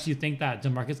players unless you think that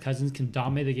DeMarcus Cousins can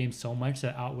dominate the game so much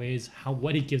that outweighs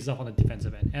what he gives up on the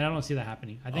defensive end. And I don't see that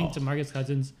happening. I think DeMarcus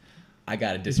Cousins... I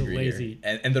gotta disagree here.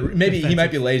 And maybe he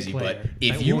might be lazy, player. But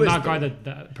if you you will not guard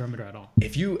the perimeter at all.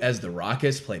 If you as the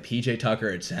Rockets play PJ Tucker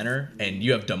at center and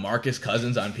you have DeMarcus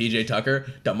Cousins on PJ Tucker,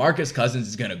 DeMarcus Cousins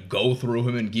is gonna go through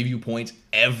him and give you points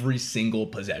every single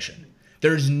possession.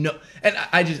 There's no, and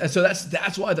I just so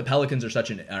that's why the Pelicans are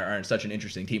such an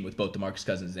interesting team with both DeMarcus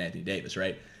Cousins and Anthony Davis,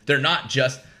 right? They're not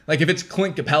just like if it's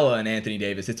Clint Capella and Anthony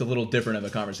Davis, it's a little different of a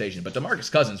conversation. But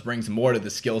DeMarcus Cousins brings more to the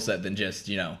skill set than just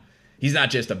he's not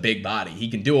just a big body. He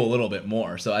can do a little bit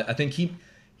more. So I think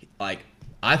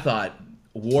I thought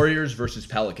Warriors versus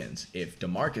Pelicans. If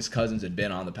DeMarcus Cousins had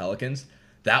been on the Pelicans,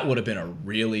 that would have been a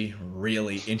really,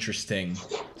 really interesting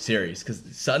series because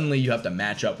suddenly you have to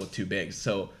match up with two bigs.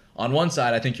 So on one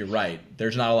side, I think you're right.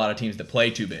 There's not a lot of teams that play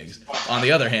two bigs. On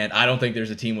the other hand, I don't think there's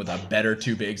a team with a better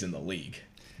two bigs in the league.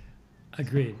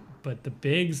 Agreed. But the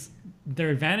bigs, their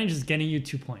advantage is getting you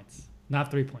 2 points,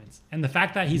 not 3 points. And the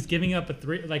fact that he's giving up a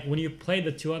three, like when you play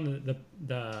the two on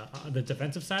the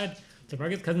defensive side,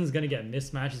 DeMarcus Cousins is going to get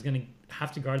mismatched. He's going to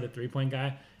have to guard the 3-point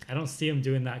guy. I don't see him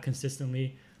doing that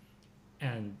consistently.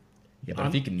 And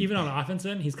if he can, even on the offense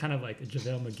end, he's kind of like a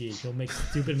JaVale McGee. He'll make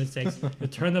stupid mistakes. He'll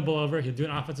turn the ball over. He'll do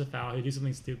an offensive foul. He'll do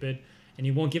something stupid. And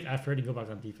he won't give effort and go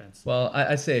back on defense. Well,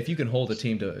 I'd say if you can hold a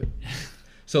team to...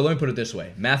 So let me put it this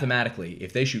way. Mathematically,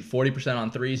 if they shoot 40%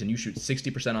 on threes and you shoot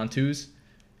 60% on twos,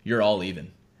 you're all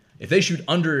even. If they shoot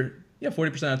under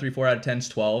 40% on 3, 4 out of 10 is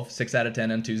 12. 6 out of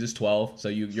 10 on twos is 12. So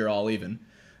you're all even.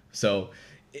 So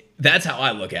that's how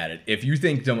I look at it. If you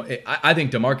think, I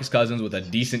think DeMarcus Cousins with a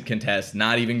decent contest,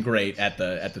 not even great at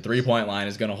the 3-point line,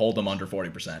 is going to hold them under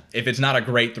 40%. If it's not a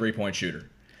great 3-point shooter,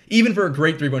 even for a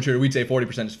great 3-point shooter, we'd say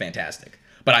 40% is fantastic.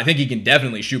 But I think he can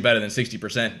definitely shoot better than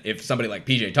 60% if somebody like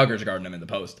PJ Tucker's guarding him in the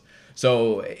post.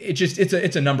 So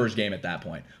it's a numbers game at that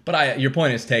point. But your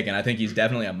point is taken. I think he's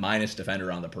definitely a minus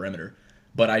defender on the perimeter.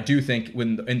 But I do think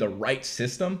when in the right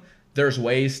system, there's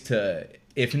ways to,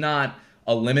 if not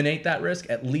eliminate that risk,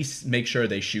 at least make sure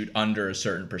they shoot under a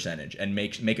certain percentage and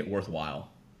make it worthwhile.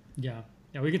 Yeah,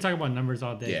 we could talk about numbers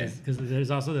all day because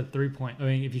there's also the 3-point. I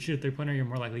mean, if you shoot a 3-pointer, you're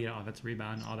more likely to get an offensive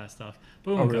rebound and all that stuff.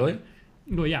 But really?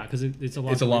 Well, yeah, because it's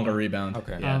a longer rebound.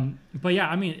 Okay. Yeah. But yeah,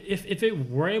 I mean, if it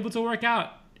were able to work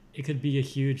out, it could be a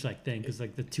huge thing because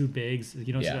the two bigs,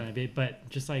 you don't see that in NBA. But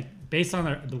just based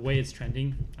on the way it's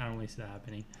trending, I don't really see that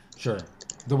happening. Sure.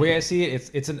 The way I see it,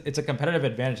 it's a competitive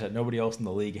advantage that nobody else in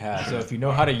the league has. So if you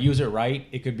know how to use it right,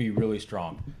 it could be really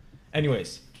strong.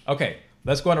 Anyways, okay,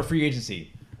 let's go on to free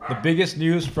agency. The biggest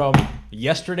news from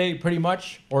yesterday, pretty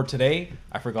much, or today,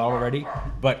 I forgot already,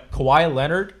 but Kawhi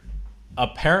Leonard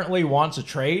apparently wants a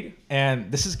trade, and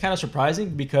this is kind of surprising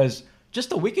because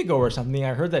just a week ago or something,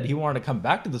 I heard that he wanted to come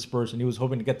back to the Spurs and he was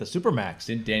hoping to get the Supermax.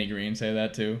 Didn't Danny Green say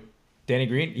that too? Danny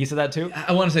Green? He said that too?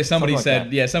 I want to say somebody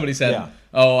said,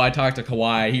 oh, I talked to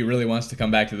Kawhi. He really wants to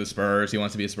come back to the Spurs. He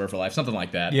wants to be a Spur for life. Something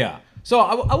like that. Yeah. So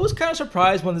I was kind of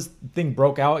surprised when this thing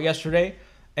broke out yesterday.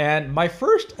 And my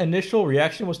first initial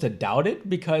reaction was to doubt it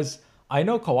because I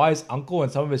know Kawhi's uncle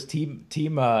and some of his team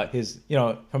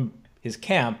from his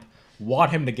camp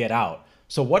want him to get out.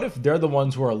 So what if they're the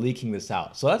ones who are leaking this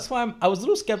out? So that's why I was a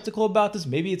little skeptical about this.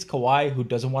 Maybe it's Kawhi who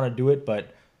doesn't want to do it,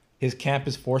 but his camp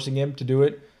is forcing him to do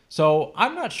it. So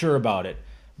I'm not sure about it.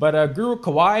 But Guru,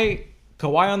 Kawhi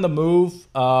on the move.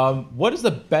 What is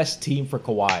the best team for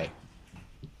Kawhi?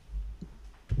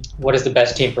 What is the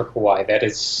best team for Kawhi? That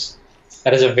is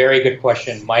a very good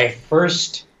question. My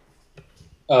first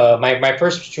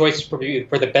choice for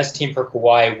the best team for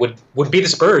Kawhi would be the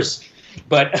Spurs,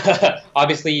 but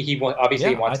obviously he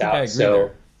wants out.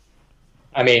 So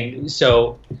it'd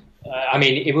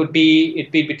be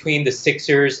between the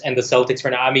Sixers and the Celtics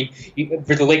for now. I mean,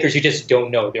 for the Lakers, you just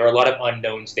don't know. There are a lot of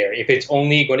unknowns there. If it's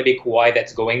only going to be Kawhi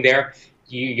that's going there,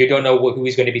 you don't know who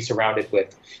he's going to be surrounded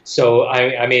with. So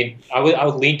I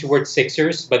would lean towards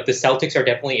Sixers, but the Celtics are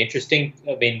definitely interesting.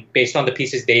 I mean, based on the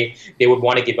pieces they would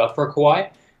want to give up for Kawhi.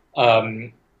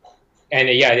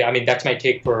 That's my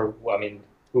take for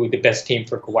who the best team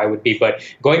for Kawhi would be. But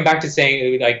going back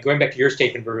to your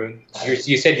statement, Varun,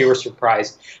 you said you were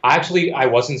surprised. I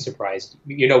wasn't surprised.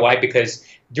 You know why? Because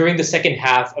during the second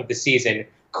half of the season,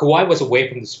 Kawhi was away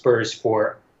from the Spurs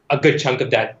for a good chunk of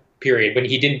that period when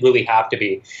he didn't really have to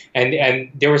be.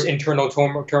 And there was internal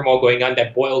turmoil going on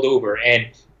that boiled over. And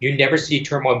you never see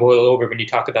turmoil boil over when you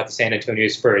talk about the San Antonio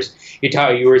Spurs. You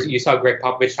saw Greg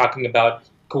Popovich talking about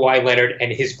Kawhi Leonard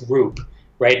and his group,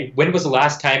 right? When was the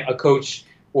last time a coach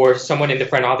or someone in the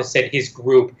front office said his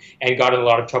group and got in a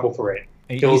lot of trouble for it?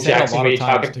 Phil Jackson, a lot of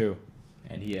times too.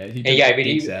 And he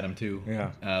digs at him too.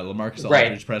 Yeah. LaMarcus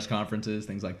Aldridge press conferences,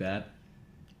 things like that.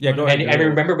 Yeah, go ahead. And I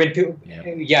remember when Phil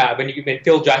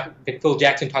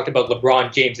Jackson talked about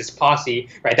LeBron James' posse,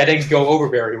 right? That didn't go over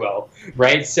very well,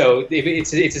 right? So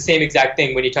it's the same exact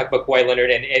thing when you talk about Kawhi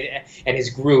Leonard and his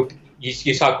group.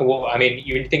 You saw Kawhi. I mean,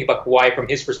 when you think about Kawhi from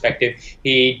his perspective,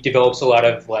 he develops a lot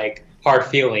of hard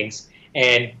feelings,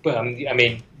 and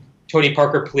Tony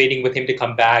Parker pleading with him to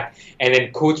come back, and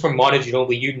then quotes from Manu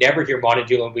Ginobili. You never hear Manu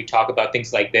Ginobili talk about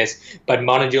things like this, but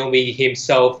Manu Ginobili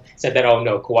himself said that, oh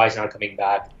no, Kawhi's not coming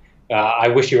back. I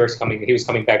wish he was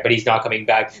coming back, but he's not coming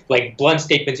back. Like blunt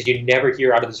statements that you never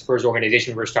hear out of the Spurs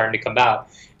organization were starting to come out.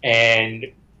 And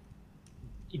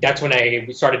that's when I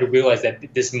started to realize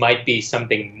that this might be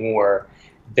something more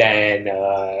than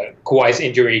Kawhi's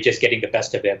injury just getting the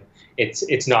best of him.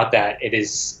 It's not that.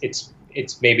 It's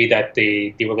maybe that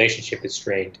the relationship is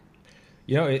strained.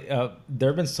 There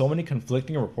have been so many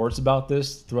conflicting reports about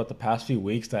this throughout the past few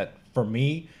weeks that for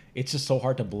me, it's just so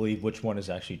hard to believe which one is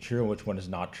actually true and which one is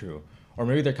not true. Or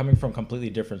maybe they're coming from completely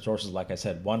different sources, like I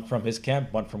said, one from his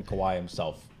camp, one from Kawhi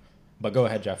himself. But go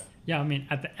ahead, Jeff. Yeah, I mean,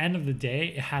 at the end of the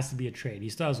day, it has to be a trade. He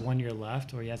still has 1 year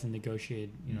left, or he hasn't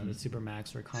negotiated, the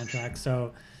Supermax or contract.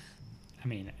 So, I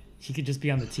mean, he could just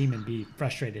be on the team and be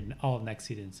frustrated all of next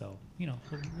season. So, we'll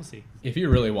see. If he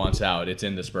really wants out, it's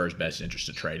in the Spurs' best interest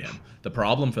to trade him. The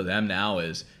problem for them now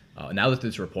is, now that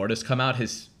this report has come out,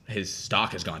 his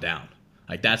stock has gone down.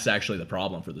 Like that's actually the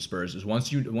problem for the Spurs is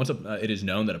once it is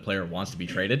known that a player wants to be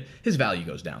traded, his value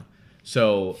goes down.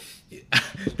 So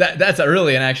that's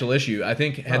really an actual issue. I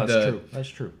think that's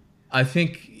true. I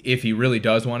think if he really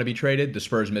does want to be traded, the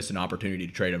Spurs missed an opportunity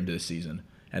to trade him this season,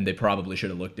 and they probably should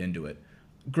have looked into it.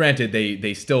 Granted,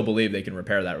 they still believe they can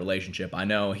repair that relationship. I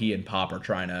know he and Pop are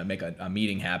trying to make a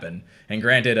meeting happen, and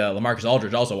granted, LaMarcus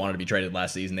Aldridge also wanted to be traded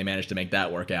last season. They managed to make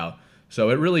that work out. So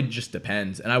it really just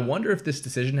depends. And I wonder if this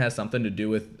decision has something to do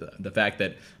with the fact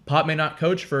that Pop may not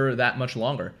coach for that much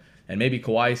longer. And maybe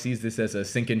Kawhi sees this as a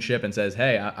sinking ship and says,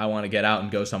 hey, I want to get out and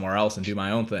go somewhere else and do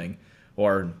my own thing.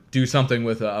 Or do something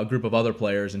with a group of other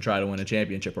players and try to win a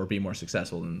championship or be more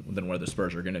successful than where the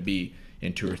Spurs are going to be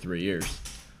in 2 or 3 years.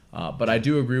 But I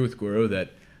do agree with Guru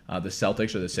that the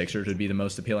Celtics or the Sixers would be the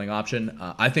most appealing option.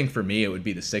 I think for me it would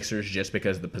be the Sixers just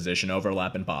because of the position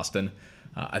overlap in Boston.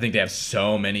 I think they have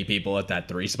so many people at that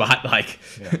 3 spot.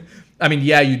 I mean,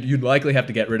 you'd likely have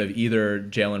to get rid of either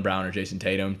Jaylen Brown or Jason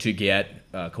Tatum to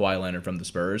get Kawhi Leonard from the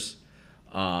Spurs.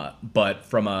 But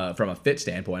from a fit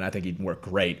standpoint, I think he'd work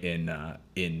great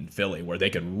in Philly, where they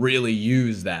could really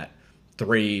use that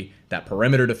 3, that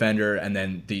perimeter defender, and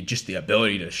then the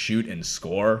ability to shoot and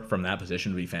score from that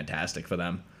position would be fantastic for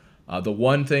them. The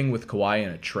one thing with Kawhi in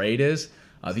a trade is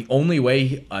the only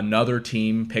way another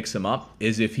team picks him up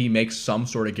is if he makes some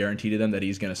sort of guarantee to them that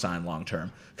he's going to sign long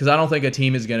term. Because I don't think a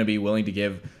team is going to be willing to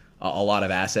give a lot of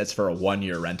assets for a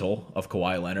 1-year rental of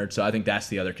Kawhi Leonard. So I think that's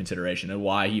the other consideration and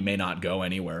why he may not go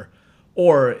anywhere.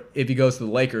 Or if he goes to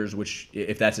the Lakers, which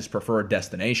if that's his preferred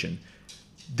destination,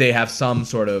 they have some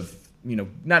sort of,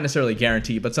 not necessarily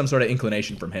guarantee, but some sort of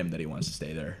inclination from him that he wants to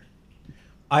stay there.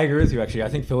 I agree with you, actually. I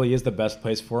think Philly is the best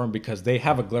place for him because they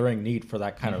have a glaring need for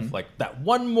that kind of that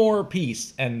one more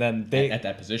piece, and then they at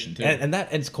that position too. And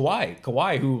it's Kawhi.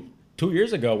 Kawhi, who 2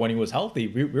 years ago when he was healthy,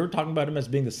 we were talking about him as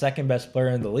being the second best player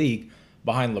in the league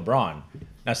behind LeBron.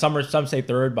 Now some say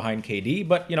third behind KD,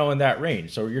 but in that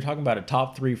range. So you're talking about a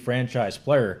top 3 franchise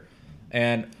player,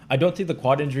 and I don't think the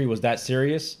quad injury was that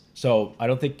serious. So I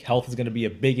don't think health is going to be a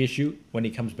big issue when he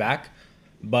comes back.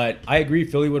 But I agree,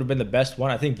 Philly would have been the best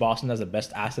one. I think Boston has the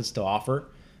best assets to offer.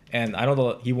 And I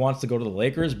know he wants to go to the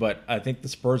Lakers, but I think the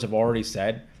Spurs have already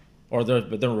said, or there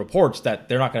are reports that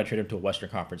they're not going to trade him to a Western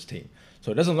Conference team.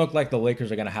 So it doesn't look like the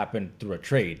Lakers are going to happen through a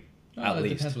trade, at least.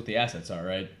 It depends what the assets are,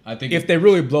 right? I think if they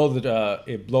really blow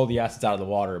the assets out of the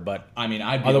water. But I mean,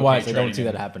 otherwise, I don't see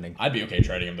that happening. I'd be okay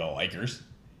trading him to the Lakers.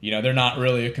 They're not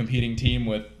really a competing team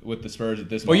with the Spurs at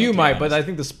this point. Well, you might, honest. but I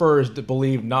think the Spurs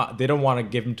believe they don't want to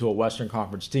give him to a Western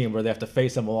Conference team where they have to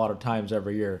face them a lot of times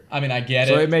every year. I mean, I get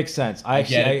it. So it makes sense. I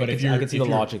get it, but I can see the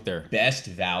logic there. Best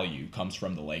value comes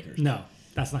from the Lakers. No,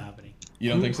 that's not happening. You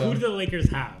don't think so? Who do the Lakers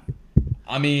have?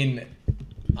 I mean,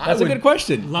 that's a good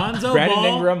question. Brandon Ball,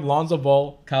 Ingram, Lonzo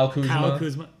Ball, Kyle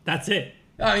Kuzma. That's it.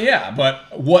 Yeah,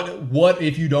 but what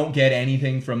if you don't get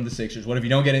anything from the Sixers? What if you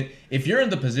don't get it? If you're in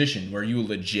the position where you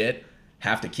legit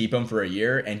have to keep him for a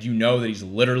year and you know that he's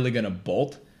literally going to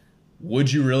bolt,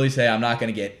 would you really say I'm not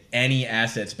going to get any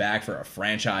assets back for a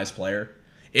franchise player?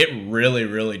 It really,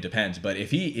 really depends. But if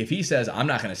he says I'm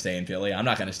not going to stay in Philly, I'm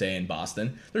not going to stay in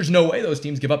Boston, there's no way those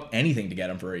teams give up anything to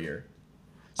get him for a year.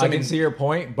 So I can see your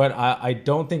point, but I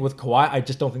don't think with Kawhi, I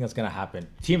just don't think that's going to happen.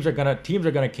 Teams are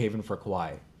gonna cave in for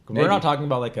Kawhi. We're not talking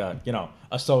about like a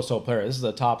so-so player. This is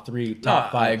a top 3,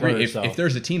 top 5 I agree. Player, if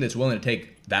there's a team that's willing to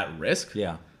take that risk,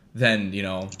 yeah, then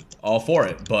all for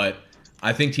it. But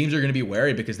I think teams are going to be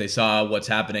wary because they saw what's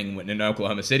happening in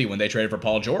Oklahoma City when they traded for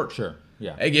Paul George. Sure,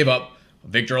 yeah, they gave up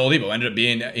Victor Oladipo. Ended up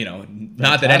being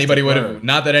not that anybody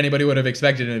would have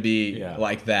expected him to be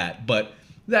like that. But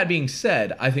that being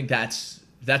said, I think that's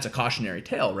that's a cautionary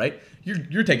tale, right?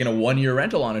 You're taking a 1-year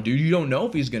rental on a dude. You don't know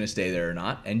if he's going to stay there or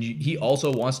not, and he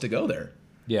also wants to go there.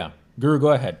 Yeah, Guru,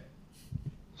 go ahead.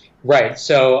 Right.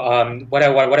 So what I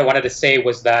wanted to say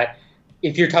was that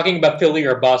if you're talking about Philly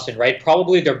or Boston, right,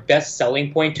 probably their best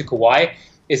selling point to Kawhi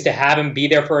is to have him be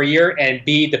there for a year and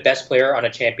be the best player on a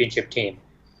championship team.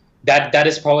 That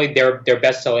is probably their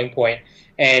best selling point.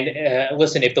 And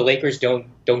listen, if the Lakers don't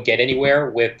get anywhere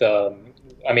with,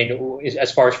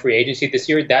 as far as free agency this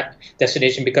year, that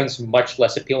destination becomes much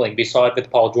less appealing. We saw it with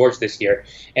Paul George this year,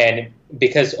 and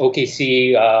because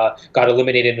OKC got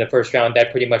eliminated in the first round,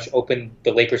 that pretty much opened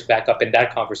the Lakers back up in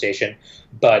that conversation.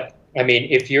 But I mean,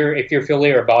 if you're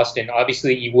Philly or Boston,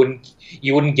 obviously you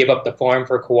wouldn't give up the farm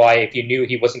for Kawhi if you knew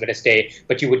he wasn't going to stay,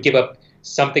 but you would give up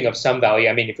something of some value.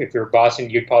 I mean, if you're Boston,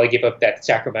 you'd probably give up that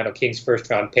Sacramento Kings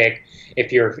first-round pick.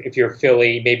 If you're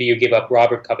Philly, maybe you give up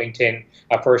Robert Covington,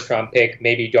 a first-round pick,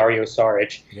 maybe Dario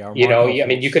Saric. Yeah, I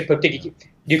mean, you can put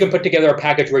together a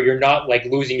package where you're not like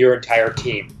losing your entire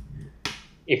team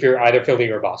if you're either Philly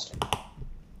or Boston.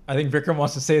 I think Vikram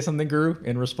wants to say something, Guru,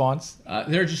 in response.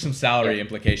 There are just some salary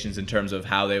implications in terms of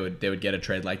how they would get a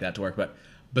trade like that to work. But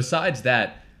besides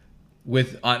that,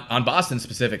 on Boston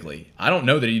specifically, I don't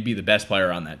know that he'd be the best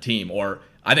player on that team. Or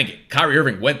I think Kyrie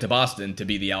Irving went to Boston to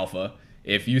be the alpha.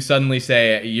 If you suddenly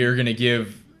say you're going to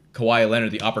give Kawhi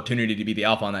Leonard the opportunity to be the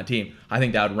alpha on that team, I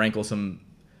think that would rankle some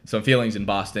feelings in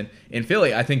Boston. In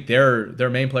Philly, I think their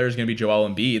main player is going to be Joel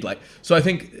Embiid. So I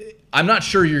think I'm not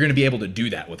sure you're going to be able to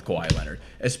do that with Kawhi Leonard,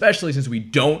 especially since we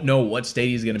don't know what state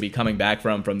he's going to be coming back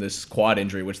from this quad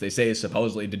injury, which they say is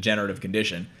supposedly a degenerative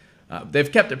condition.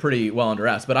 They've kept it pretty well under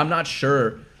wraps, but I'm not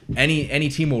sure any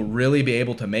team will really be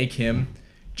able to make him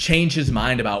change his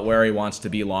mind about where he wants to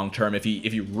be long term if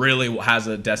he really has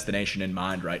a destination in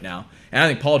mind right now. And I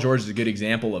think Paul George is a good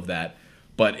example of that.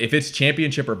 But if it's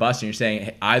championship or bust, and you're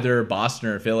saying either Boston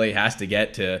or Philly has to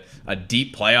get to a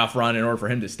deep playoff run in order for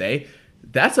him to stay,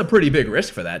 that's a pretty big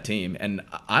risk for that team. And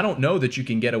I don't know that you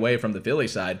can get away from the Philly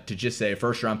side to just say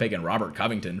first round pick and Robert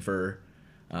Covington for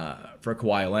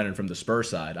Kawhi Leonard from the Spurs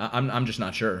side. I'm just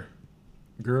not sure.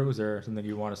 Guru, is there something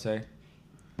you want to say?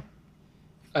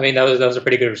 I mean, that was a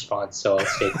pretty good response, so I'll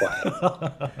stay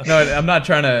quiet. No, I'm not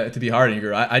trying to be hard on you,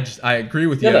 Guru. I agree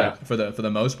with you for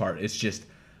the most part. It's just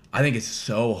I think it's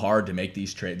so hard to make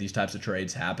these types of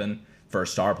trades happen for a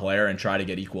star player and try to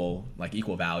get equal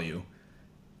value.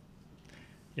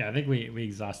 Yeah, I think we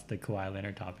exhausted the Kawhi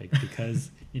Leonard topic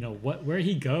because where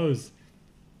he goes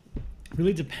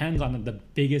really depends on the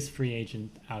biggest free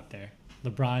agent out there,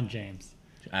 LeBron James.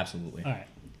 Absolutely. All right.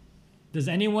 Does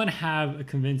anyone have a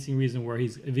convincing reason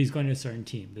if he's going to a certain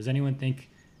team? Does anyone think,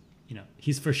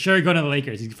 he's for sure going to the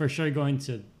Lakers? He's for sure going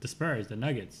to the Spurs, the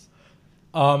Nuggets.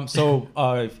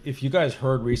 If you guys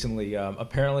heard recently,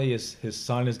 apparently his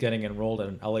son is getting enrolled at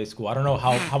an LA school. I don't know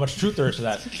how much truth there is to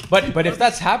that, but if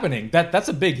that's happening, that's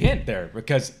a big hint there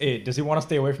because does he want to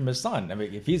stay away from his son? I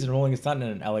mean, if he's enrolling his son in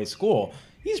an LA school,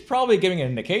 he's probably giving an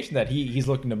indication that he's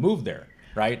looking to move there,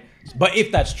 right? But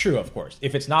if that's true, of course.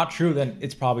 If it's not true, then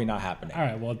it's probably not happening. All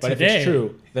right. Well, but if it's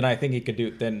true, then I think he could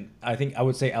do. Then I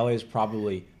would say LA is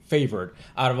probably favored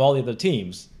out of all the other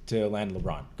teams to land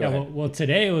LeBron. Go ahead. Well,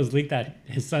 today it was leaked that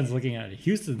his son's looking at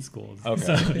Houston schools. Okay.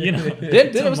 So,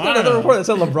 there was another report that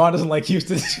said LeBron doesn't like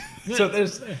Houston. So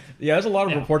there's a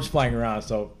lot of reports flying around.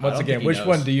 So once again, which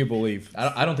one do you believe?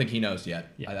 I don't think he knows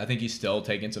yet. Yeah. I think he's still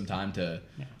taking some time to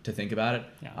think about it.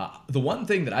 Yeah. The one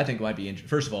thing that I think might be interesting,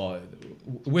 first of all,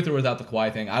 with or without the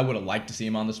Kawhi thing, I would have liked to see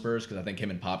him on the Spurs because I think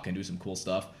him and Pop can do some cool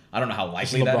stuff. I don't know how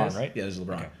likely that is. Right? Yeah, this is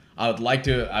LeBron.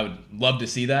 Okay. I would love to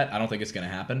see that. I don't think it's going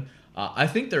to happen. I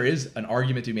think there is an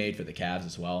argument to be made for the Cavs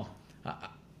as well.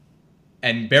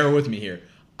 And bear with me here.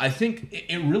 I think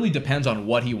it really depends on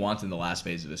what he wants in the last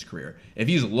phase of his career. If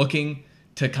he's looking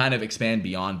to kind of expand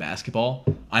beyond basketball,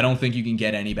 I don't think you can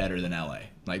get any better than LA.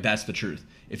 Like, that's the truth.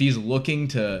 If he's looking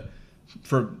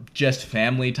for just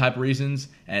family type reasons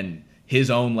and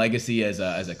his own legacy as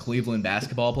a Cleveland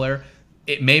basketball player,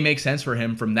 it may make sense for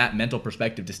him from that mental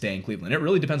perspective to stay in Cleveland. It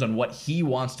really depends on what he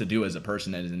wants to do as a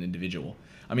person, as an individual.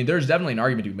 I mean, there's definitely an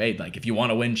argument to be made. Like, if you want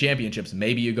to win championships,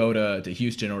 maybe you go to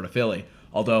Houston or to Philly.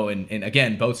 Although, in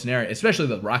again, both scenarios, especially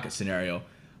the Rockets scenario,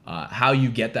 how you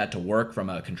get that to work from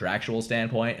a contractual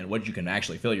standpoint and what you can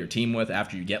actually fill your team with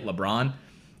after you get LeBron,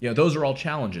 those are all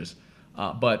challenges.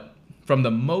 But from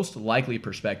the most likely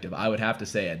perspective, I would have to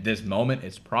say at this moment,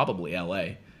 it's probably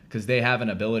LA because they have an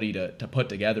ability to put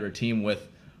together a team with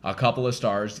a couple of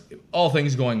stars, all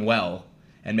things going well,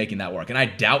 and making that work. And I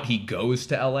doubt he goes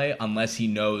to LA unless he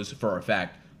knows for a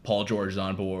fact Paul George is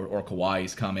on board or Kawhi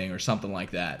is coming or something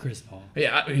like that. Chris Paul.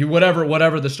 Yeah,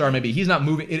 whatever the star may be. He's not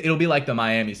moving. It'll be like the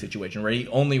Miami situation where he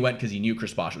only went because he knew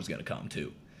Chris Bosh was going to come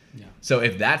too. Yeah. So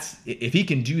if he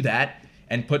can do that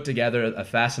and put together a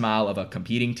facsimile of a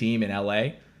competing team in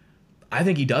LA, I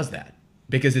think he does that.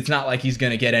 Because it's not like he's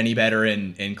going to get any better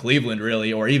in Cleveland,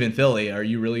 really, or even Philly. Are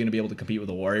you really going to be able to compete with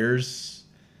the Warriors?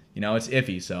 It's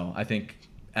iffy. So I think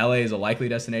LA is a likely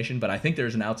destination, but I think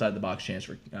there's an outside-the-box chance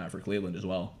for Cleveland as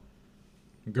well.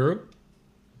 Guru?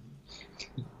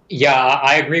 Yeah,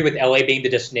 I agree with LA being the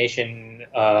destination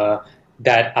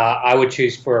that I would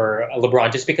choose for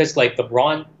LeBron, just because, like,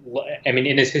 LeBron, I mean,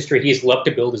 in his history, he's loved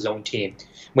to build his own team.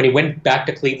 When he went back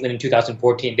to Cleveland in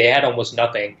 2014, they had almost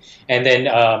nothing, and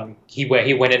then he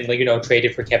went and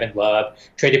traded for Kevin Love,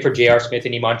 traded for J.R. Smith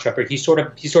and Iman Shumpert. He sort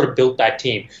of built that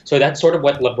team. So that's sort of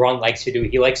what LeBron likes to do.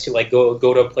 He likes to go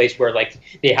to a place where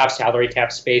they have salary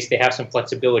cap space, they have some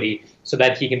flexibility, so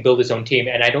that he can build his own team.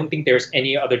 And I don't think there's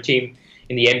any other team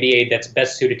in the NBA that's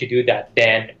best suited to do that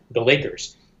than the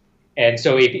Lakers. And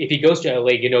so if he goes to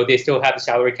LA, they still have the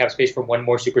salary cap space for one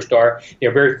more superstar.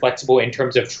 They're very flexible in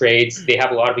terms of trades. They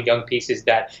have a lot of young pieces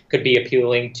that could be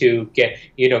appealing to get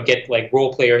like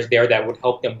role players there that would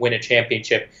help them win a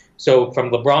championship. So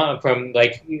from LeBron,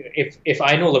 if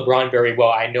I know LeBron very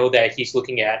well, I know that he's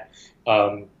looking at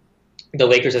the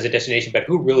Lakers as a destination, but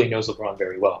who really knows LeBron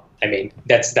very well? I mean,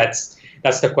 that's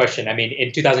the question. I mean,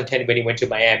 in 2010, when he went to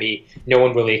Miami, no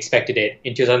one really expected it.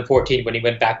 In 2014, when he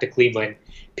went back to Cleveland,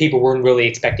 people weren't really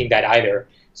expecting that either.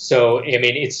 So, I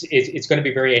mean, it's going to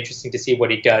be very interesting to see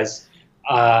what he does.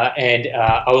 And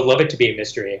I would love it to be a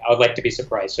mystery. I would like to be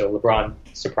surprised. So, LeBron,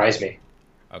 surprise me.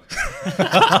 Okay.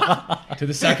 To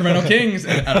the Sacramento Kings.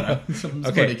 I don't know. Some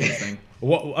ridiculous thing.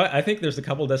 Well, I think there's a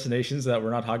couple destinations that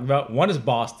we're not talking about. One is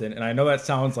Boston, and I know that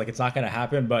sounds like it's not going to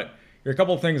happen, but there are a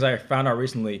couple of things I found out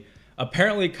recently.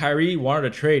 Apparently, Kyrie wanted to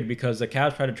trade because the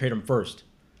Cavs tried to trade him first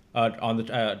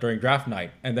during draft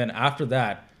night, and then after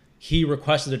that, he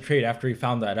requested a trade after he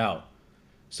found that out.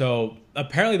 So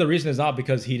apparently, the reason is not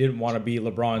because he didn't want to be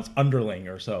LeBron's underling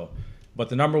or so, but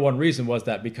the number one reason was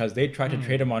that because they tried to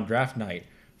trade him on draft night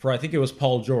for, I think it was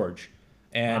Paul George,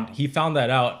 and he found that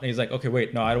out, and he's like, okay,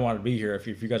 wait, no, I don't want to be here if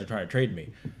you guys are trying to trade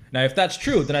me. Now, if that's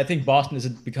true, then I think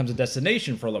Boston becomes a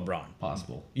destination for LeBron.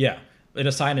 Possible. Yeah. In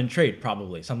a sign and trade,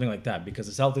 probably something like that, because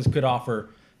the Celtics could offer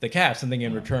the Cavs something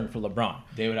in return for LeBron.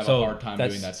 They would have a hard time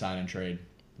doing that sign and trade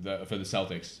for the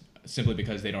Celtics, simply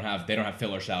because they don't have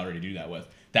filler salary to do that with.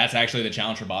 That's actually the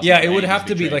challenge for Boston. Yeah, it would have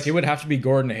to be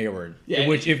Gordon Hayward. Yeah,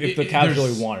 which if the Cavs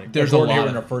really wanted, there's Gordon a lot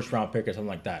Hayward of, in a first round pick or something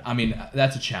like that. I mean,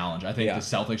 that's a challenge. I think the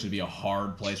Celtics would be a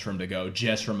hard place for him to go,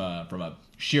 just from a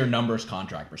sheer numbers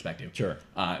contract perspective. Sure.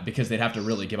 Because they'd have to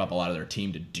really give up a lot of their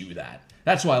team to do that.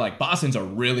 That's why Boston's a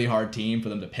really hard team for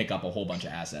them to pick up a whole bunch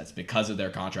of assets because of their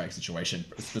contract situation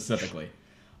specifically.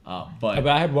 But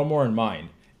I had one more in mind,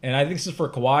 and I think this is for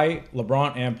Kawhi,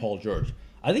 LeBron, and Paul George.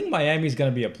 I think Miami's going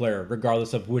to be a player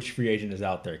regardless of which free agent is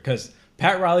out there, because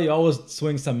Pat Riley always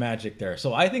swings some magic there.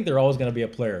 So I think they're always going to be a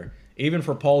player, even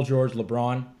for Paul George,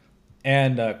 LeBron,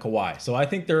 and Kawhi. So I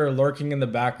think they're lurking in the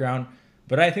background,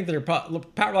 but I think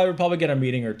Pat Riley would probably get a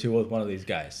meeting or two with one of these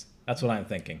guys. That's what I'm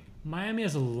thinking. Miami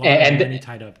has a lot of money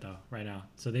tied up though right now,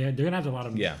 so they're gonna have a lot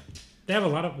of They have a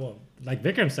lot of like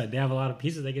Vikram said, they have a lot of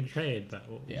pieces they can trade, but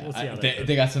we'll see how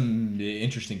they got some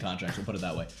interesting contracts. We'll put it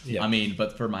that way. Yeah. I mean,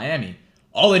 but for Miami,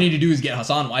 all they need to do is get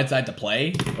Hassan Whiteside to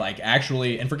play,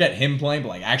 actually, and forget him playing,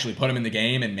 but actually put him in the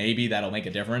game, and maybe that'll make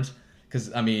a difference.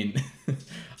 Because I mean,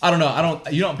 I don't know.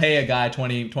 You don't pay a guy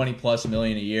 20 plus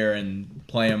million a year and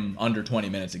play him under 20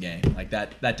 minutes a game like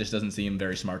that. That just doesn't seem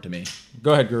very smart to me.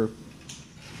 Go ahead, Guru.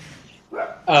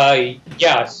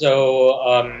 Yeah.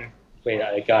 So, wait.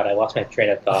 I lost my train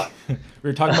of thought. We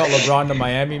were talking about LeBron to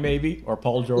Miami, maybe, or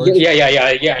Paul George. Yeah.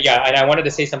 And I wanted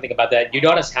to say something about that.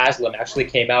 Udonis Haslem actually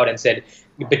came out and said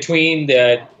between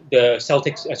the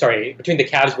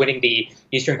Cavs winning the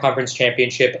Eastern Conference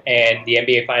Championship and the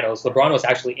NBA Finals, LeBron was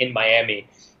actually in Miami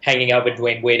hanging out with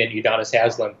Dwayne Wade and Udonis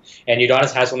Haslem. And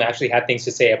Udonis Haslem actually had things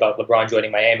to say about LeBron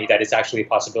joining Miami that is actually a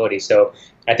possibility. So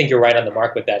I think you're right on the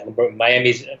mark with that.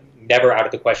 Miami's never out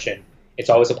of the question. It's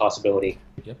always a possibility.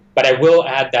 Yep. But I will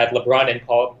add that LeBron and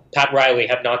Pat Riley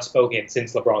have not spoken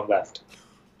since LeBron left.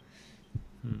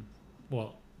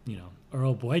 Well,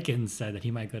 Earl Boykins said that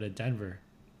he might go to Denver.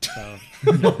 So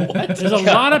there's a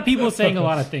lot of people saying a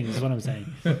lot of things, is what I'm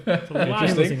saying. A lot of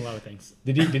people saying a lot of things.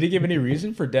 Did he give any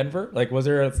reason for Denver? Was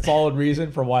there a solid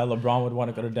reason for why LeBron would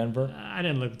want to go to Denver? I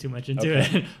didn't look too much into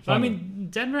it. But I mean,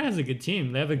 Denver has a good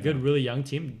team. They have a good, really young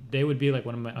team. They would be one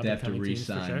of my They up and have to coming teams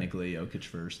for re-sign sure. Nikola Jokic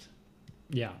first.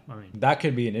 Yeah, I mean that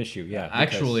could be an issue. Yeah,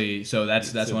 actually, so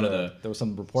that's one of the there was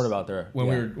some report about there when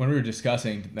we were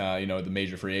discussing the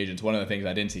major free agents. One of the things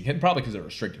I didn't see, probably because they're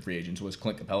restricted free agents, was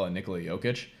Clint Capella and Nikola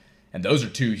Jokic, and those are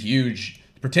two huge,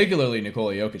 particularly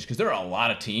Nikola Jokic, because there are a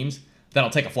lot of teams that'll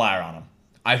take a flyer on him.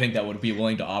 I think that would be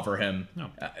willing to offer him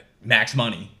max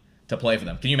money to play for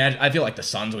them. Can you imagine? I feel like the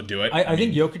Suns would do it. I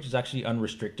think Jokic is actually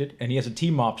unrestricted, and he has a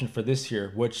team option for this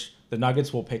year, which the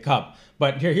Nuggets will pick up.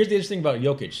 But here's the interesting thing about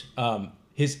Jokic.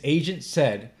 His agent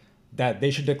said that they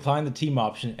should decline the team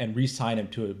option and re-sign him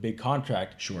to a big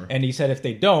contract. Sure. And he said if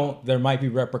they don't, there might be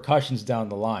repercussions down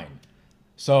the line.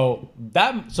 So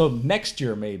next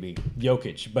year maybe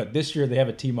Jokic, but this year they have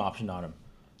a team option on him,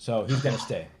 so he's gonna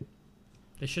stay.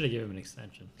 They should have given him an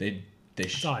extension.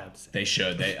 That's all I have to say. They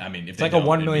should. It's like a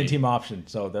 $1 million team option,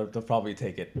 so they'll probably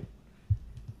take it.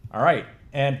 All right,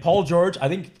 and Paul George, I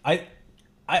think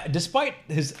despite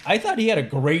I thought he had a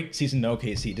great season in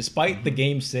OKC. Despite the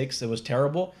Game 6, it was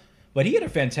terrible, but he had a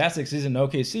fantastic season in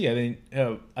OKC.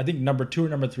 I think number 2 or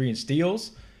number 3 in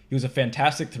steals. He was a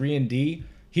fantastic 3-and-D.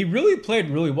 He really played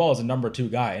really well as a number 2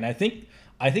 guy, and I think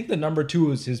the number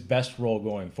 2 is his best role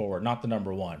going forward, not the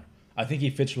number 1. I think he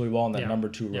fits really well in that number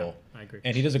 2 role. I agree.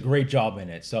 And he does a great job in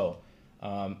it. So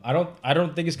I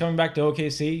don't think he's coming back to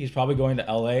OKC. He's probably going to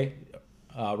LA,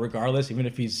 regardless, even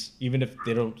if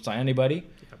they don't sign anybody.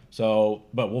 Yep. So,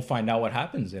 but we'll find out what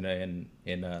happens in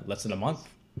less than a month.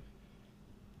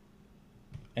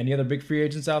 Any other big free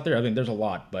agents out there? I think there's a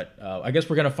lot, but I guess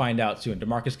we're gonna find out soon.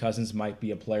 DeMarcus Cousins might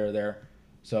be a player there,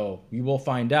 so we will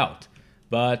find out.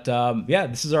 But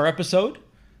this is our episode.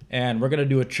 And we're going to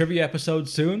do a trivia episode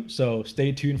soon, so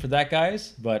stay tuned for that,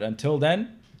 guys. But until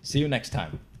then, see you next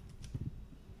time.